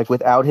strong. Like,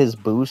 without his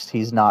boost,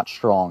 he's not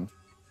strong.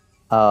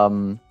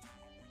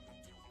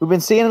 We've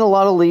been seeing in a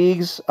lot of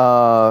leagues,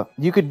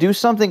 you could do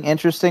something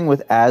interesting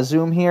with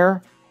Azum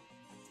here.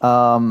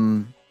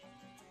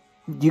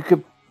 You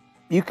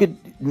could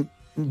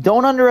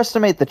don't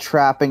underestimate the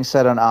trapping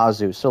set on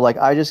Azu. So, like,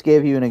 I just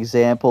gave you an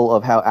example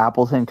of how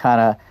Appleton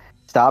kind of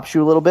stops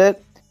you a little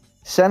bit.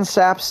 Send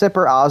Sap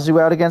Sipper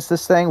Azu out against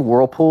this thing,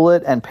 Whirlpool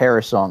it, and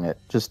Parasong it.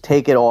 Just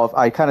take it off.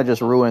 I kind of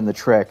just ruined the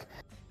trick.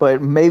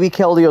 But maybe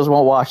Keldeos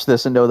won't watch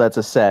this and know that's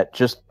a set.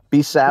 Just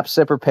be Sap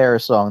Sipper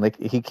Parasong.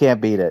 He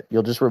can't beat it.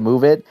 You'll just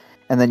remove it,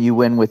 and then you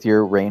win with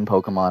your Rain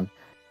Pokemon.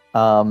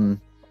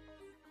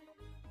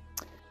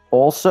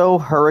 Also,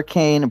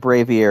 Hurricane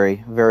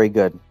Braviary. Very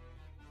good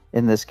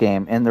in this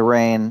game. In the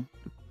rain,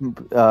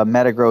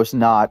 Metagross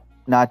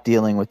not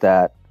dealing with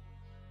that.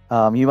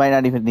 You might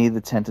not even need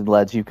the Tinted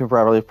Leads. You could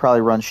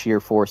probably run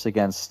Sheer Force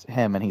against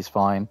him, and he's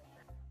fine.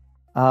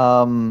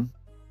 And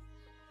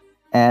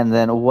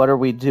then what are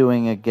we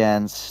doing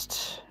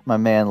against my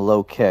man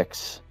Low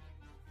Kicks?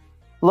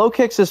 Low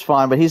Kicks is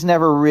fine, but he's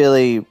never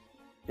really...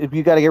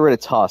 You got to get rid of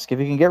Tusk. If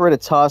you can get rid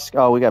of Tusk...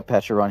 Oh, we got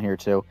Petra on here,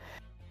 too.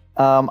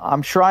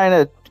 I'm trying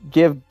to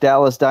give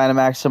Dallas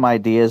Dynamax some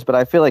ideas, but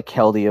I feel like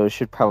Keldeo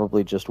should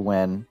probably just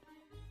win.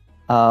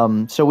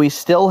 So we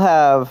still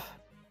have...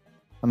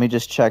 Let me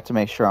just check to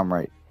make sure I'm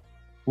right.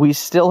 We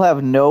still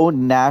have no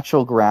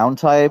natural ground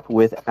type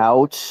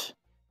without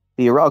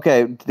the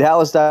okay,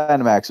 Dallas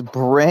Dynamax.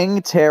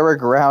 Bring Terra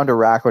Ground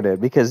Araquanid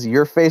because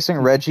you're facing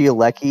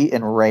Regieleki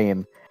and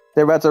Rain.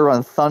 They're about to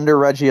run Thunder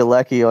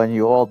Regieleki on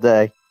you all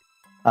day.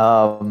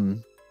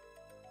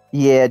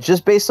 Yeah,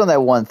 just based on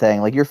that one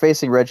thing, like you're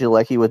facing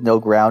Regieleki with no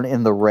ground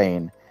in the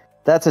rain.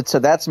 That's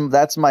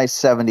my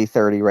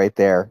 70-30 right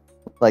there.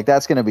 Like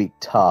that's gonna be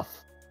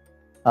tough.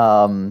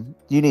 You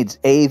need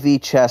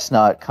AV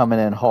Chestnut coming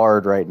in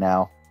hard right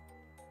now.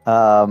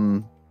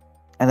 And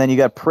then you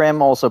got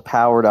Prim also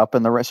powered up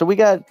in the rain. So we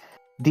got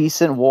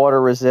decent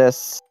water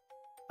resists.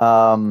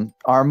 Our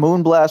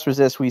Moonblast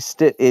resists.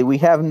 We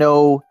have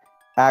no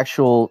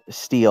actual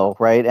steel,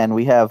 right? And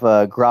we have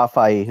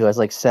Grafai who has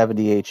like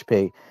 70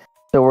 HP.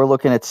 So we're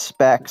looking at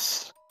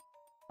specs,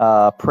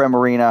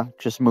 Primarina,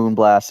 just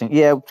Moonblasting.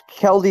 Yeah,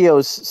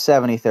 Keldio's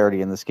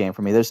 70-30 in this game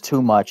for me. There's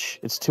too much.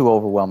 It's too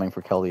overwhelming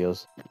for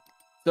Keldio's.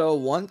 So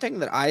one thing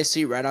that I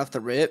see right off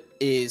the rip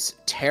is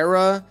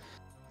Terra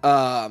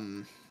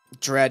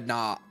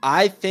Dreadnought.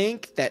 I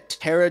think that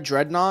Terra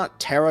Dreadnought,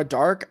 Terra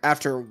Dark,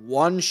 after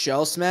one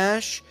Shell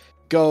Smash,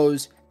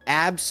 goes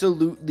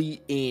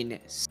absolutely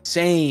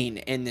insane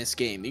in this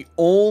game. The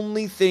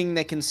only thing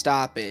that can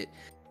stop it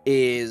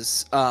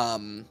is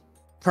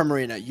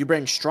Primarina. You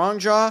bring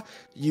Strongjaw,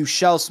 you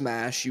Shell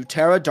Smash, you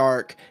Terra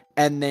Dark,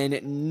 and then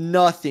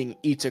nothing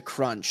eats a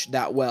crunch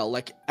that well,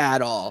 like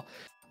at all.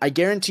 I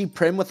guarantee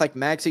Prim with like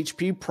max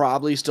HP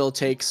probably still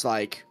takes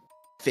like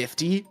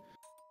 50,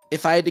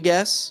 if I had to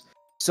guess.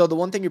 So the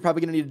one thing you're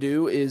probably going to need to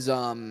do is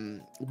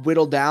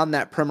whittle down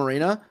that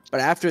Primarina.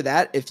 But after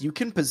that, if you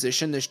can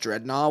position this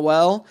Dreadnought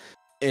well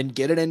and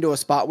get it into a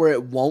spot where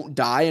it won't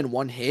die in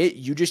one hit,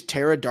 you just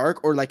Terra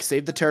Dark or like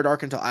save the Terra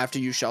Dark until after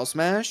you Shell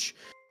Smash.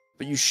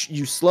 But you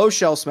slow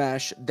Shell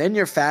Smash, then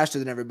you're faster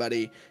than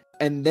everybody,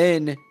 and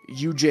then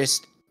you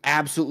just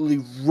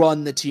absolutely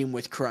run the team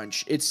with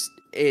Crunch.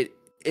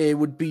 It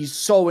would be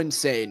so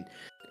insane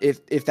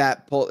if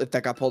that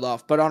got pulled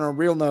off. But on a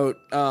real note,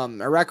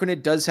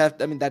 Araquanid does have.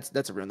 I mean,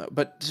 that's a real note.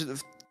 But to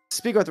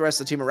speak about the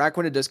rest of the team,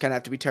 Araquanid does kind of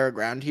have to be Terra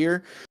Ground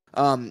here.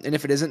 And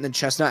if it isn't, then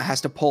Chestnut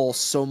has to pull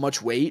so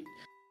much weight.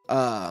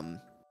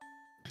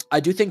 I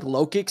do think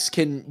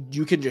Lokix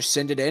you can just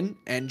send it in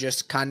and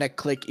just kind of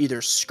click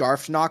either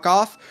Scarf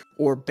knockoff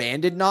or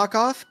Banded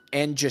knockoff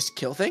and just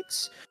kill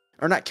things.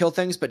 Or not kill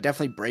things, but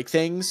definitely break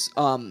things.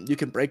 You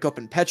can break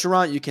open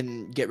Petrarant, you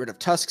can get rid of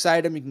Tusk's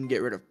item, you can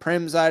get rid of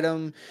Prim's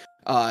item.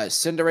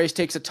 Cinderace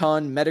takes a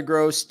ton,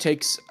 Metagross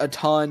takes a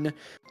ton.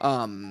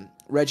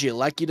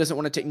 Regieleki doesn't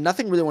want to take,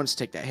 nothing really wants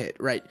to take that hit,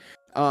 right?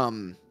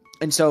 And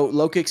so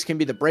Lokix can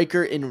be the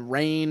breaker in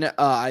rain.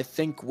 I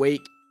think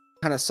Wake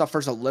kind of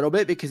suffers a little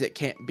bit because it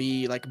can't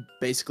be like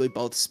basically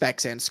both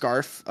Specs and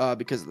Scarf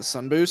because of the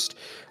sun boost.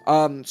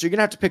 So you're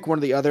gonna have to pick one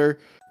or the other,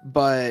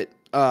 but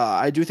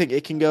I do think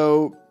it can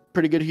go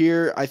pretty good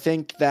here. I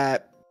think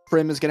that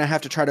Prim is gonna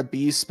have to try to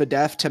be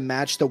Spadef to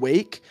match the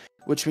Wake,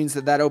 which means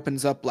that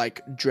opens up like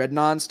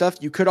Dreadnought and stuff.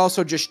 You could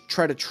also just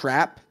try to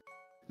trap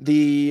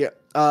the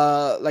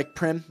like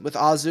Prim with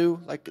Azu,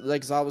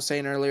 like Zal was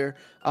saying earlier.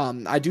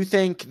 I do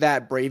think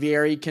that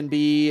Braviary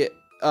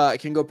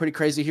can go pretty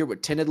crazy here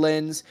with Tinted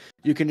Lens.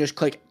 You can just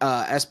click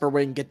Esper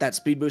Wing, get that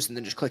speed boost, and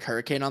then just click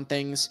Hurricane on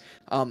things.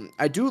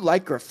 I do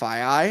like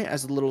Grafai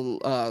as a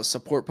little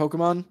support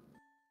Pokemon.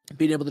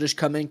 Being able to just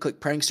come in,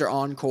 click Prankster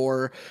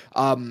Encore.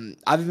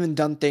 I've even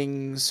done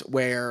things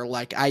where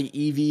like I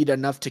EV'd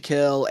enough to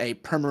kill a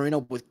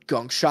Primarina with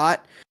Gunk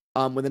Shot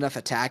with enough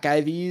attack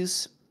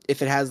IVs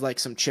if it has like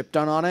some chip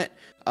done on it.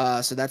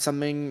 So that's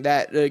something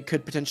that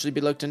could potentially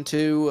be looked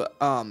into.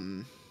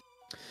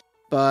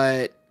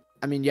 But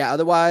I mean, yeah,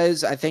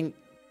 otherwise I think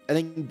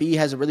B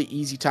has a really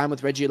easy time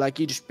with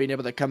Regieleki just being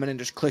able to come in and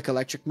just click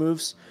electric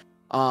moves.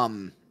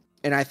 And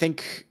I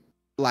think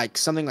like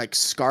something like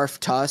Scarf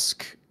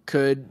Tusk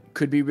could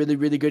be really,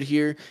 really good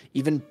here.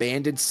 Even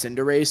Banded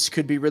Cinderace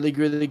could be really,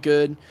 really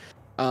good.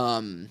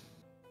 And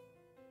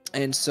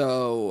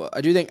so I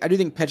do think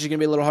Petch is gonna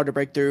be a little hard to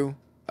break through.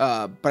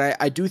 But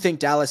I do think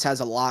Dallas has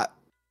a lot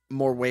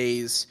more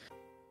ways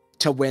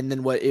to win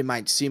than what it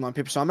might seem on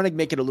paper. So I'm gonna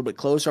make it a little bit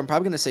closer. I'm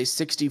probably gonna say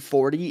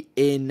 60-40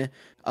 in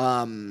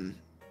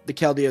the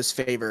Keldio's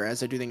favor,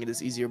 as I do think it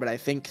is easier. But I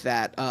think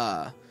that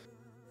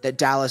that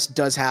Dallas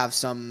does have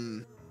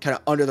some kind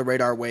of under the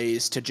radar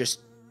ways to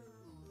just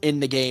in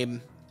the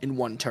game in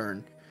one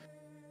turn.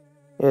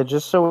 Yeah,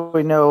 just so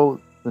we know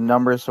the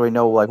numbers, so we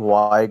know like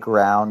why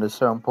ground is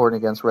so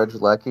important against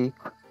Regieleki.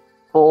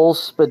 Full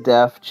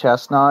Spadef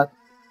Chestnut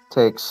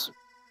takes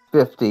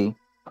 50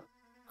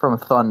 from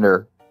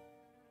Thunder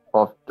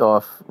off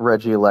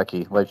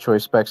Regieleki, like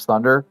Choice Specs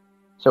Thunder.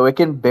 So it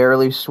can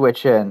barely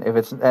switch in. If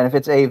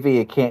it's AV,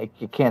 it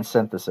can't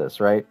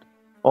synthesis, right?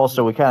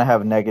 Also, we kind of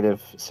have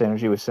negative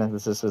synergy with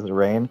synthesis as the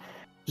rain.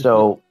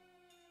 So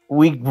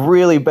we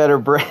really better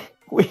bring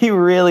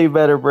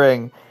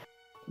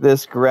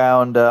this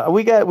ground.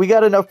 We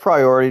got enough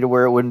priority to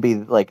where it wouldn't be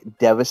like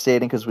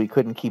devastating because we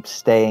couldn't keep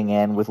staying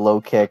in with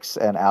low kicks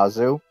and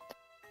Azu.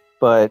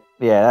 But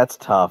yeah, that's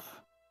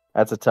tough.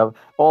 That's a tough.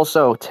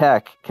 Also,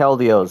 Tech,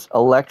 Keldeos,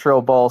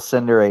 Electro Ball,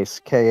 Cinderace,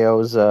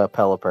 KO's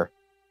Pelipper.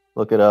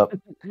 Look it up.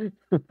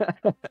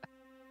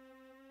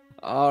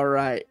 All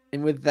right.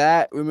 And with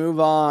that, we move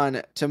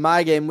on to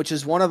my game, which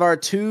is one of our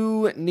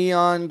 2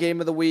 Neon Game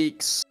of the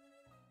Weeks.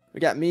 We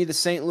got me, the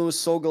St. Louis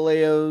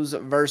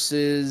Solgaleos,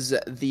 versus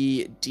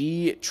the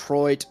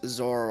Detroit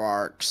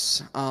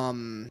Zoroarks.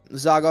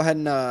 Za, go ahead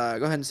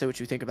and say what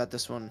you think about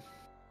this one.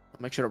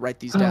 I'll make sure to write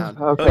these down.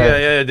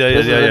 Okay.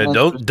 Oh,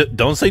 yeah.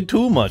 Don't say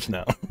too much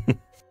now.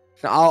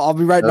 I'll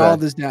be writing all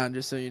this down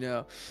just so you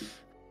know.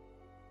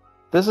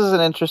 This is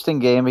an interesting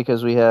game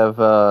because we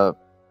have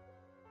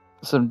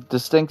some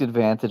distinct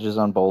advantages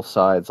on both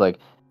sides. Like,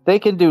 they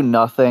can do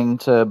nothing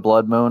to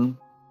Blood Moon.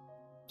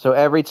 So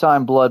every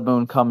time Blood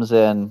Moon comes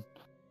in,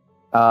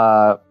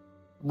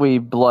 we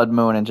Blood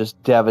Moon and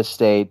just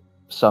devastate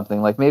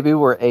something. Like, maybe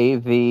we're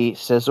AV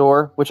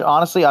Scizor, which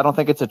honestly I don't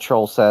think it's a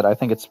troll set. I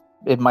think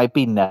it might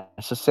be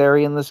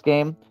necessary in this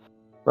game,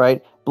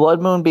 right?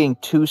 Blood Moon being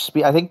 2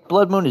 speed. I think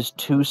Blood Moon is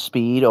 2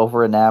 speed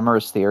over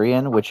Enamorous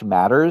Therian, which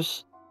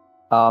matters.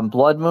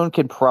 Blood Moon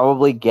can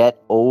probably get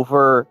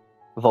over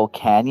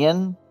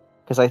Volcanion,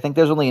 because I think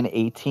there's only an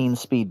 18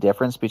 speed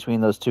difference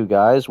between those 2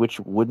 guys, which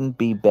wouldn't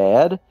be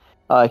bad.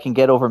 It can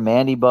get over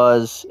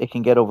Mandibuzz. It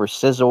can get over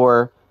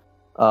Scizor.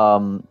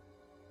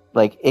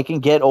 Like, it can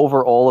get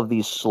over all of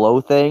these slow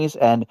things.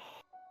 And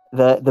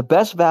the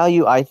best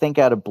value, I think,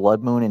 out of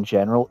Blood Moon in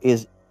general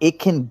is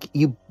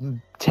you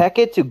tech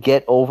it to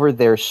get over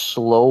their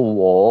slow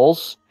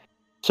walls,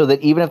 so that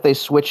even if they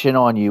switch in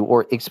on you,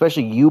 or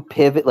especially you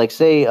pivot, like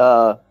say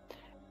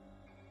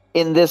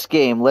in this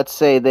game, let's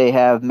say they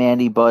have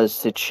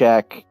Mandibuzz to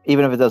check,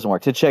 even if it doesn't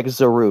work, to check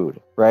Zarude,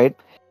 right?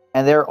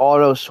 And they're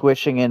auto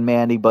switching in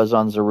Mandibuzz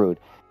on Zarude.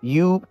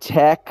 You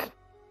tech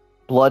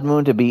Blood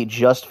Moon to be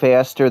just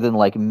faster than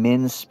like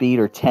min speed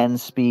or 10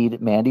 speed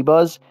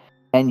Mandibuzz,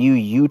 and you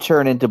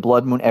U-turn into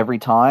Blood Moon every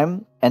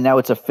time, and now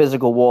it's a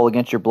physical wall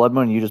against your Blood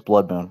Moon, and you just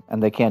Blood Moon,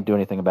 and they can't do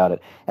anything about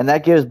it. And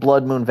that gives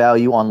Blood Moon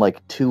value on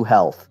like 2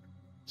 health.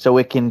 So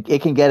it can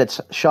get its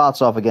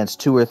shots off against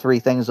 2 or 3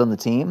 things on the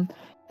team,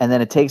 and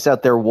then it takes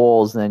out their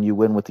walls, and then you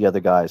win with the other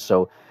guys.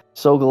 So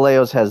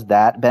Solgaleos has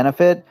that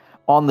benefit.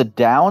 On the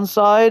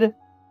downside,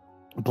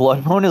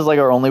 Blood Moon is like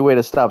our only way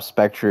to stop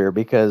Spectrier,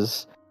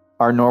 because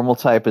our normal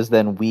type is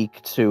then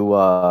weak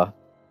to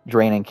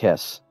Drain and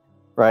Kiss,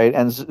 right?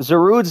 And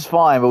Zarude's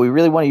fine, but we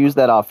really want to use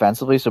that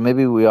offensively, so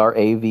maybe we are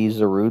AV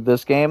Zarude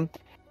this game.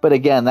 But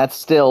again, that's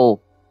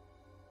still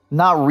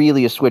not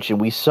really a switch in.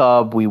 We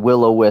sub, we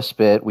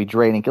Will-O-Wisp it, we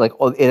Drain and like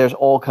there's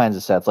all kinds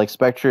of sets. Like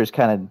Spectrier is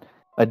kind of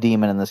a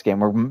demon in this game.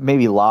 We're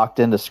maybe locked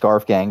into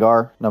Scarf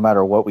Gengar no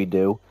matter what we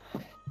do.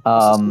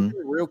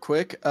 Real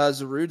quick,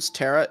 Zarude's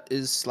Terra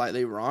is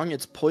slightly wrong.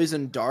 It's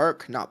Poison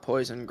Dark, not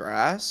Poison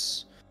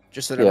Grass.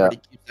 Just so that everybody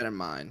keeps that in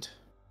mind.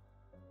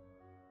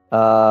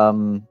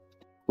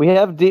 We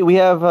have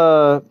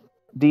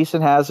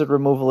decent hazard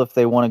removal if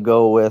they want to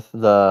go with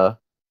the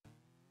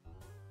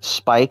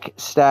spike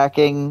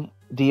stacking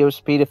Dio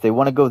speed. If they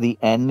want to go the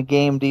end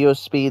game Dio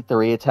speed,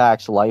 3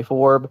 attacks, Life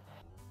Orb.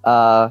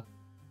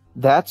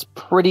 That's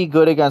pretty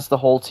good against the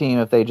whole team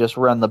if they just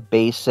run the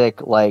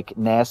basic, like,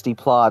 Nasty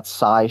Plot,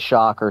 Psy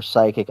Shock, or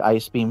Psychic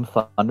Ice Beam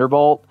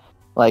Thunderbolt.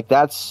 Like,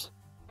 that's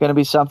going to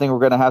be something we're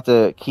going to have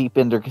to keep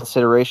into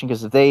consideration,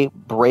 because if they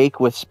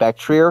break with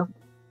Spectrier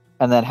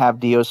and then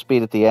have Dio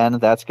Speed at the end,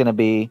 that's going to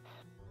be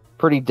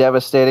pretty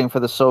devastating for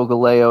the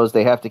Solgaleos.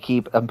 They have to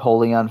keep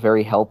Empoleon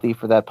very healthy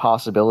for that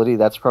possibility.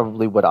 That's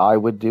probably what I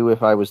would do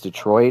if I was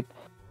Detroit.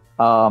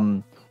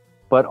 But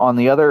on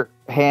the other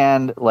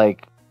hand,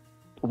 like,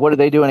 what are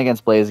they doing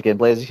against Blaziken?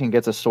 Blaziken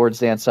gets a Swords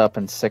Dance up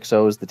and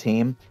 6-0s the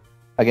team.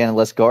 Again,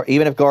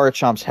 even if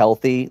Garachomp's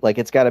healthy, like,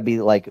 it's got to be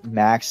like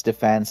max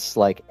defense,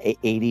 like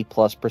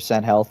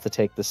 80+% health to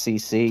take the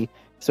CC.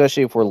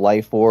 Especially if we're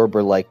Life Orb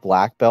or like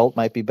Black Belt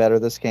might be better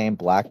this game.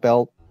 Black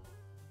Belt.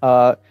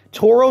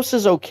 Tauros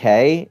is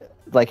okay.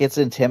 Like, it's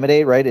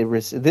Intimidate, right?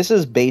 This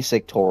is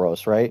basic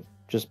Tauros, right?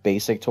 Just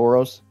basic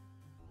Tauros.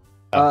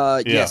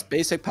 Yes,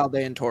 basic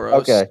Paldean Tauros.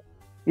 Okay.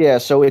 Yeah,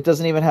 so it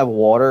doesn't even have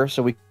water,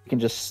 so we can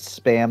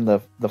just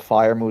spam the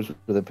fire moves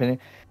with opinion.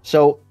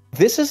 So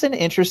this is an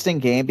interesting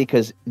game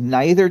because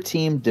neither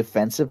team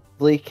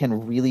defensively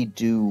can really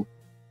do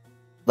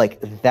like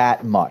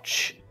that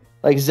much.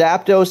 Like,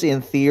 Zapdos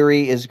in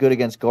theory is good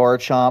against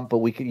Garchomp, but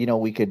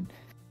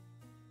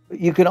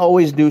you can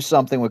always do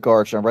something with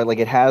Garchomp, right? Like,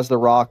 it has the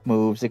rock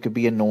moves, it could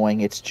be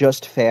annoying, it's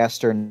just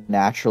faster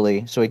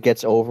naturally, so it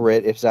gets over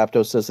it if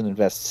Zapdos doesn't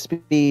invest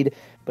speed.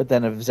 But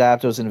then if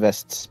Zapdos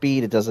invests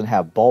speed, it doesn't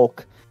have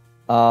bulk.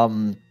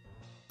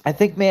 I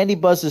think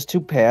Mandibuzz is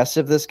too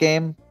passive this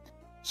game.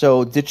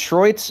 So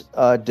Detroit's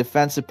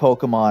defensive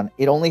Pokemon,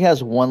 it only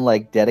has one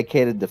like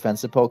dedicated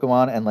defensive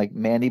Pokemon, and like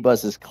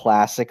Mandibuzz is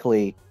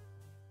classically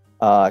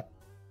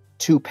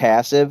too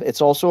passive. It's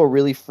also a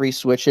really free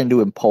switch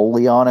into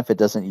Empoleon if it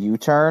doesn't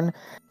U-turn.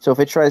 So if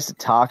it tries to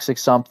Toxic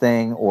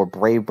something or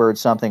Brave Bird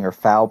something or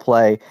Foul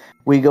Play,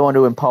 we go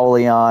into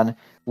Empoleon.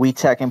 We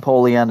tech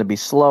Empoleon to be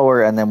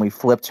slower, and then we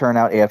flip turn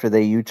out after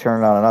they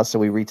U-turn on us, so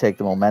we retake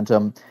the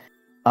momentum.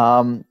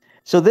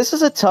 So this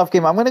is a tough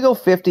game. I'm going to go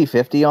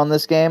 50-50 on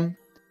this game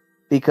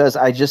because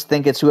I just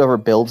think it's whoever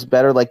builds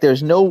better. Like,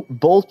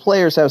 both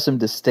players have some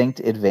distinct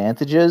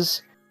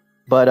advantages,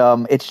 but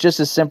it's just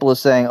as simple as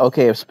saying,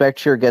 okay, if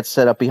Spectre gets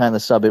set up behind the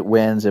sub, it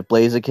wins. If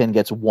Blaziken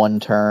gets one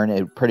turn,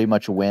 it pretty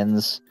much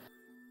wins.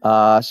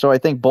 So I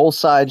think both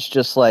sides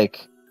just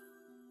like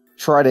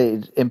try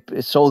to.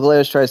 Soul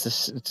Glares tries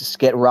to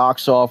get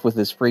rocks off with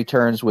his free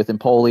turns with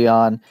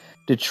Empoleon.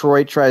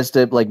 Detroit tries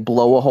to like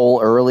blow a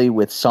hole early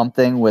with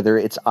something, whether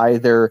it's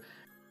either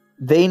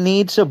they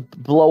need to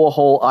blow a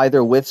hole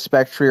either with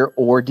Spectrier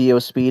or Dio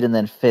Speed and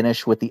then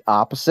finish with the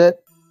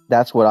opposite.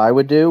 That's what I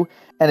would do.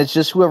 And it's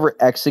just whoever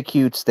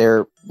executes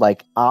their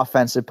like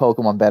offensive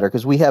Pokemon better,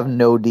 because we have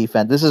no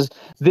defense.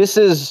 This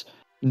is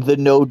the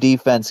no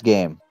defense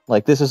game.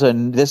 Like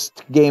this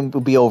game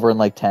will be over in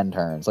like 10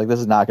 turns. Like this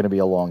is not going to be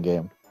a long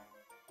game.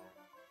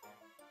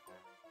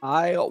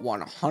 I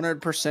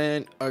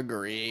 100%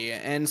 agree.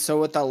 And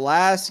so with the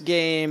last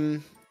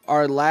game,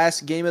 our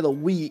last game of the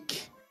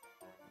week,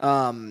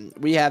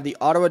 we have the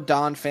Ottawa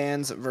Dawn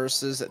fans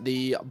versus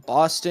the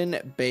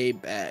Boston Bay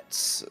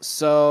Bets.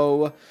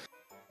 So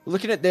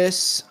looking at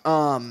this,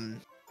 Ottawa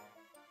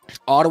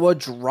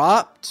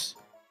dropped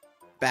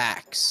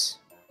backs.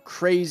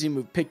 Crazy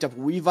move. Picked up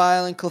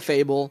Weavile and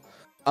Clefable,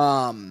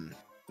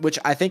 which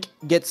I think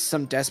gets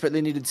some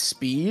desperately needed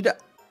speed.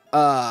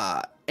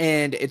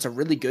 And it's a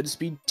really good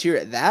speed tier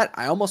at that.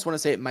 I almost want to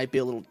say it might be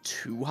a little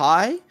too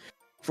high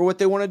for what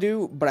they want to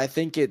do, but I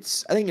think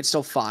it's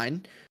still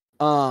fine.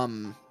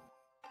 And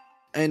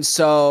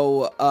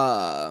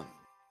so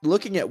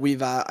looking at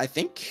Weavile, I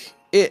think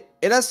it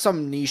has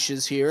some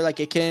niches here. Like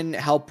it can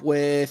help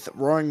with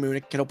Roaring Moon,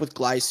 it can help with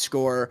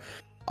Gliscor.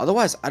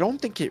 Otherwise, I don't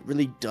think it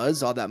really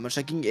does all that much.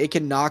 Like it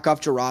can knock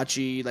off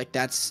Jirachi, like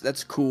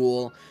that's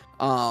cool.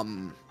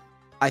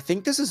 I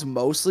think this is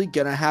mostly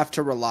gonna have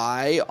to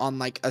rely on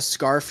like a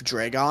Scarf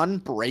Dragon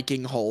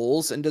breaking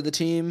holes into the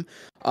team.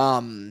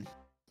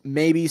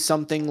 Maybe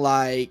something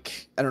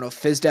like, I don't know,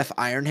 Fizdef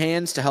Iron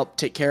Hands to help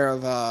take care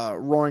of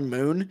Roaring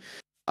Moon.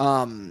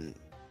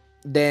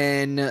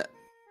 Then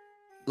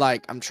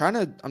like I'm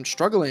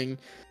struggling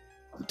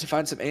to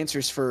find some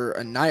answers for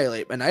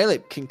Annihilate.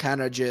 Annihilate can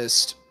kind of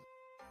just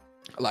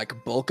like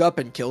bulk up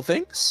and kill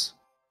things.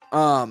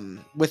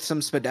 With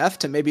some Spadef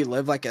to maybe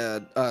live like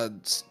a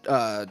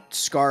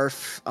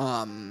Scarf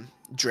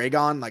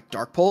Dragon like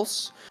Dark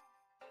Pulse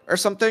or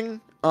something,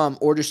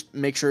 or just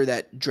make sure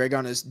that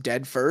Dragon is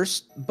dead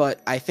first. But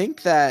I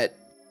think that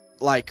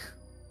like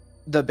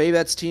the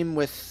Baybets team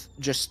with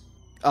just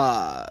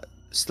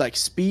like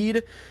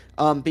speed,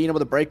 being able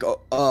to break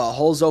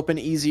holes open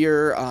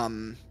easier,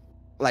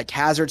 like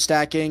hazard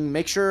stacking,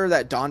 make sure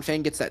that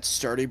Donphan gets that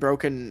sturdy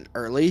broken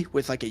early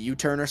with like a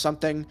U-turn or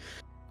something.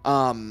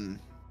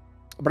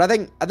 But I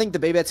think the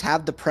Baybets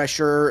have the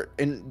pressure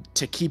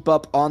to keep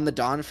up on the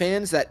Dawn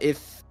fans, that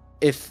if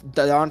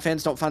the Dawn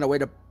fans don't find a way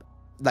to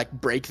like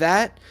break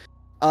that,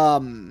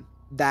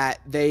 that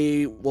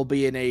they will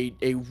be in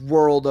a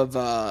world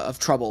of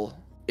trouble.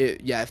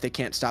 If they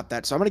can't stop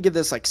that. So I'm gonna give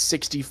this like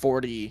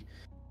 60-40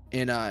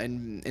 in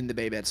the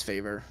Baybets'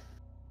 favor.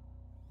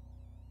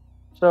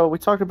 So we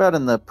talked about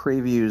in the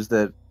previews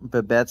that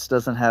Babets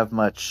doesn't have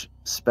much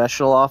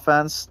special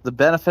offense. The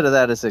benefit of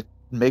that is it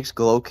makes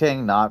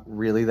Glowking not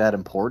really that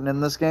important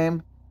in this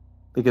game,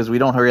 because we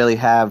don't really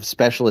have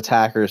special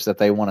attackers that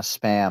they want to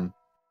spam.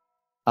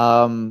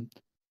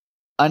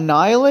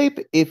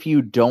 Annihilate, if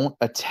you don't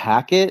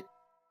attack it,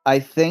 I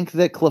think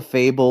that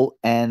Clefable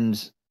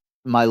and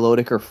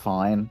Milotic are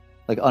fine.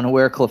 Like,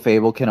 Unaware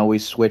Clefable can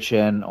always switch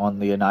in on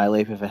the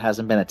Annihilate if it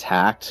hasn't been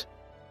attacked.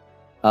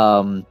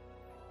 Babets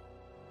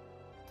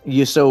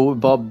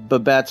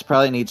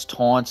probably needs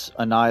Taunt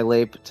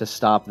Annihilate to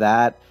stop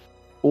that.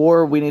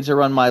 Or we need to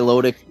run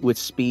Milotic with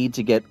speed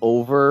to get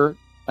over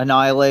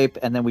Annihilate,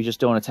 and then we just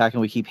don't attack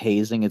and we keep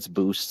hazing its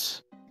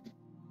boosts.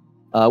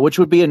 Which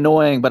would be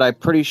annoying, but I'm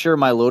pretty sure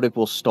Milotic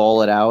will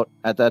stall it out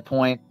at that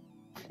point.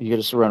 You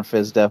just run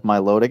Fizdef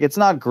Milotic. It's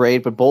not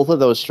great, but both of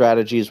those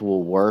strategies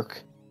will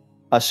work.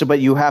 But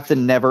you have to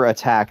never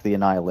attack the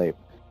Annihilate,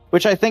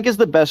 which I think is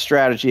the best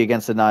strategy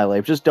against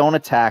Annihilate. Just don't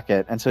attack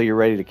it until you're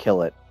ready to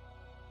kill it.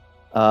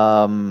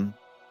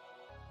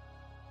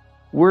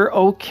 We're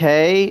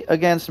okay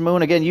against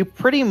Moon. Again, you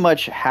pretty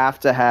much have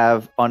to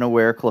have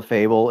Unaware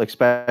Clefable,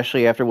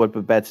 especially after what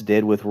Babets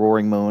did with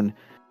Roaring Moon.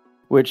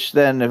 Which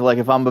then,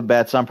 if I'm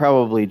Babets, I'm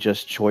probably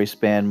just choice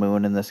ban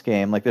Moon in this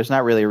game. Like, there's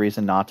not really a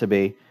reason not to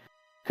be.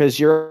 Because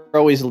you're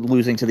always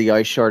losing to the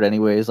Ice Shard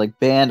anyways. Like,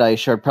 banned Ice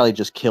Shard probably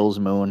just kills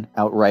Moon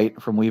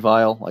outright from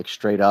Weavile. Like,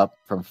 straight up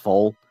from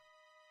full.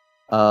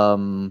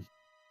 Hands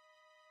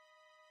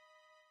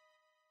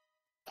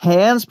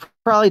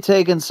probably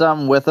taking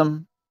something with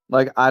him.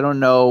 Like, I don't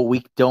know.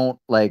 We don't,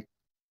 like...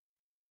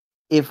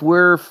 If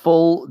we're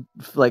full,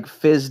 like,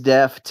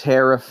 Fizdef,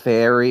 Terra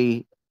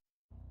Fairy...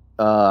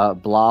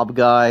 Blob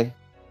guy,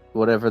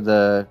 whatever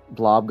the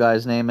Blob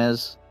guy's name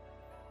is.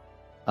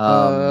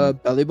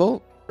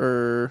 Bellybolt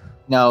or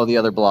no, the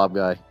other Blob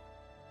guy.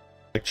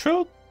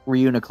 Electrode?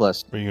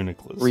 Reuniclus.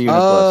 Reuniclus.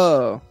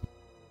 Oh.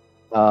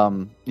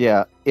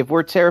 Yeah, if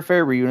we're Terra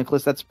Fairy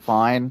Reuniclus, that's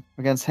fine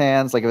against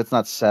hands. Like if it's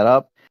not set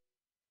up.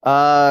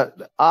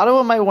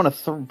 Ottawa might want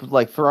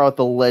to throw out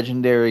the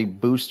legendary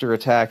booster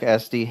attack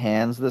SD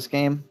hands this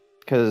game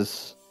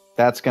because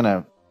that's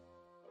gonna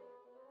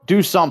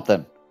do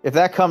something. If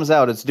that comes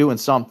out, it's doing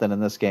something in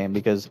this game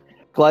because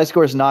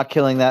Gliscor's not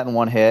killing that in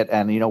one hit,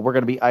 and we're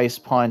gonna be Ice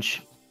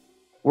Punch.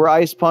 We're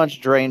Ice Punch,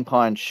 Drain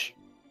Punch,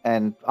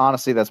 and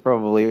honestly, that's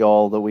probably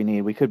all that we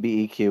need. We could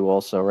be EQ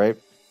also, right?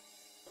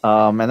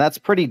 And that's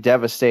pretty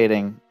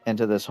devastating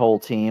into this whole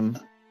team.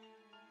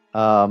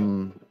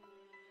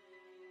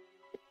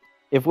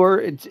 If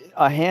we're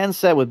a hand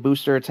set with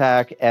booster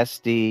attack,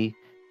 SD,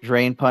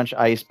 drain punch,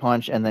 ice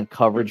punch, and then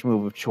coverage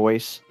move of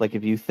choice, like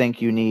if you think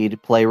you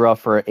need play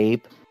rough for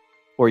ape,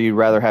 or you'd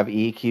rather have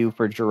EQ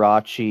for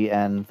Jirachi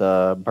and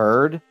the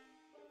bird,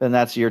 then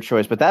that's your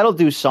choice. But that'll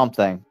do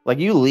something. Like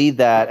you lead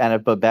that, and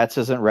if Babette's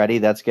isn't ready,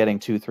 that's getting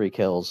 2-3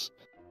 kills.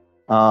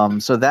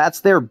 So that's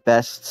their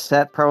best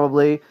set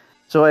probably.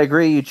 So I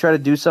agree. You try to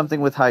do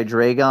something with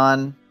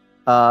Hydreigon.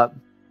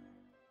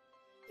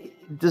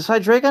 Does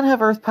Hydreigon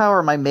have Earth Power?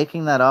 Am I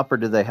making that up, or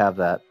do they have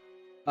that?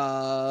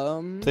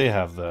 They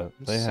have that.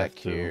 They have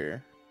to.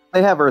 Here.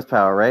 They have Earth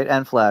Power, right?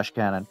 And Flash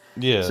Cannon.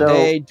 Yeah. So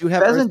they do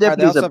have Fez Earth and Power. They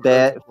Deputy's also a have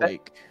bad.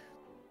 Earthquake.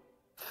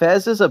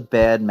 Fez is a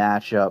bad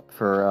matchup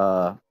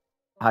for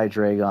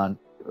Hydreigon.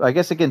 I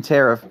guess it can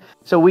Terra.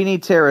 So we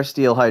need Terra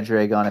Steel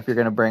Hydreigon. If you're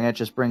going to bring it,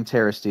 just bring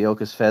Terra Steel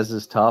because Fez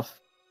is tough.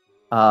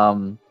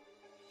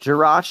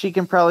 Jirachi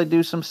can probably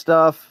do some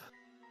stuff.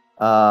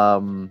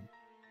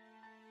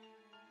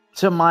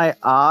 To my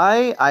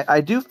eye,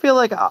 I do feel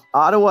like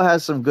Ottawa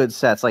has some good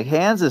sets. Like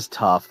Hands is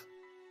tough.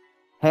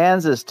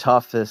 Hands is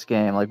tough this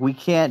game. Like we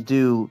can't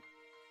do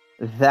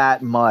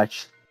that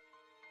much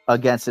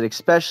against it,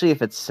 especially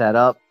if it's set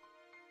up.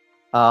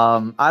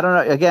 I don't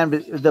know. Again,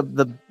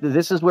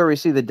 this is where we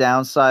see the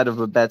downside of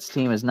Babette's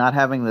team is not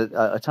having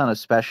a ton of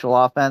special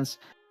offense.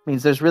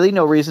 Means there's really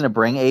no reason to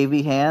bring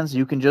AV Hands.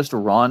 You can just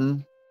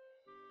run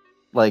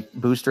like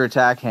booster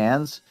attack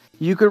hands.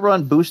 You could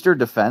run booster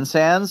defense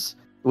hands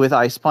with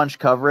ice punch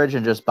coverage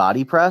and just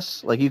body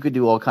press. Like you could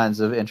do all kinds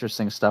of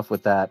interesting stuff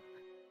with that.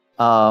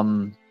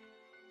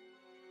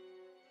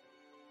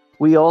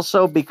 We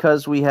also,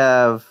 because we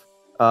have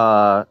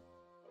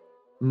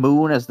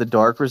Moon as the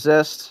dark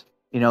resist,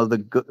 the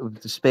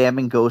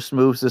spamming ghost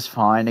moves is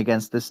fine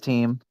against this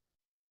team.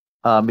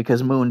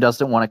 Because Moon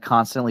doesn't want to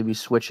constantly be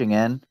switching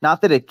in.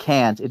 Not that it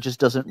can't, it just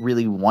doesn't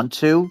really want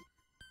to.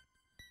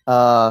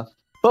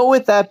 But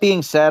with that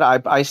being said,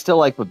 I still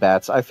like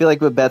Babette's. I feel like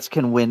Babette's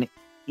can win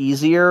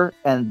easier,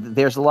 and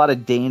there's a lot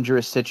of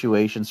dangerous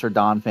situations for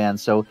Don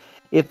fans. So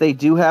if they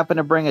do happen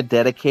to bring a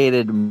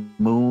dedicated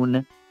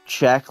Moon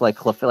check, like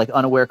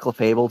Unaware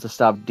Clefable to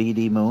stop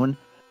DD Moon,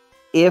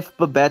 if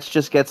Babette's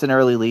just gets an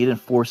early lead and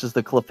forces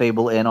the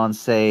Clefable in on,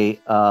 say,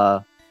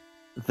 the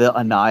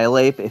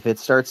Annihilate, if it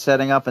starts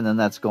setting up and then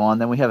that's gone,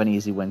 then we have an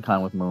easy win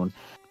con with Moon.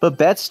 But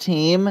Bet's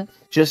team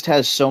just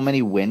has so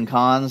many win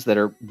cons that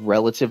are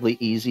relatively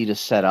easy to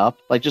set up.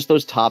 Like just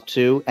those top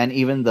two, and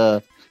even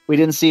we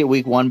didn't see it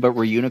week 1, but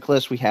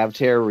Reuniclus, we have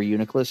Terra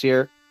Reuniclus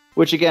here.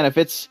 Which again, if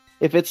it's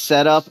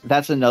set up,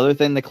 that's another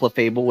thing the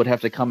Clefable would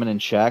have to come in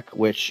and check,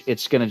 which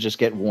it's gonna just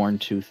get worn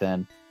too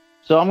thin.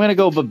 So I'm gonna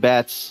go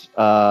Babette's.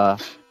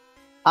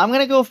 I'm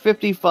going to go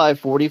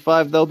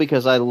 55-45, though,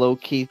 because I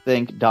low-key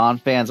think Don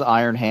Fan's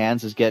Iron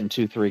Hands is getting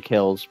 2-3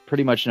 kills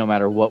pretty much no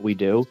matter what we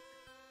do.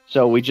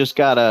 So we just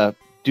got to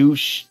do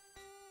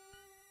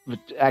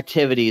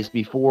activities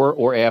before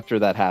or after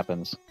that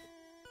happens.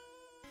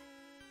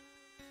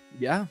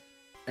 Yeah.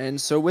 And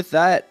so with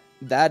that,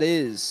 that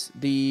is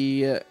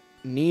the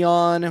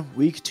Neon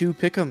Week 2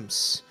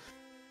 Pick'ems.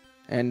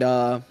 And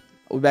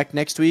we'll be back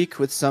next week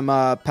with some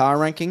power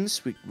rankings.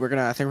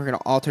 I think we're gonna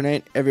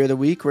alternate every other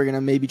week. We're gonna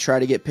maybe try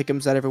to get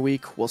pick'ems out every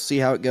week. We'll see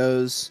how it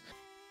goes.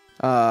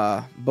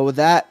 But with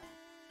that,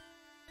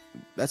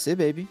 that's it,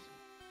 baby.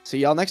 See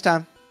y'all next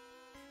time.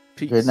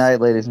 Peace. Good night,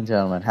 ladies and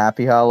gentlemen.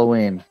 Happy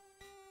Halloween.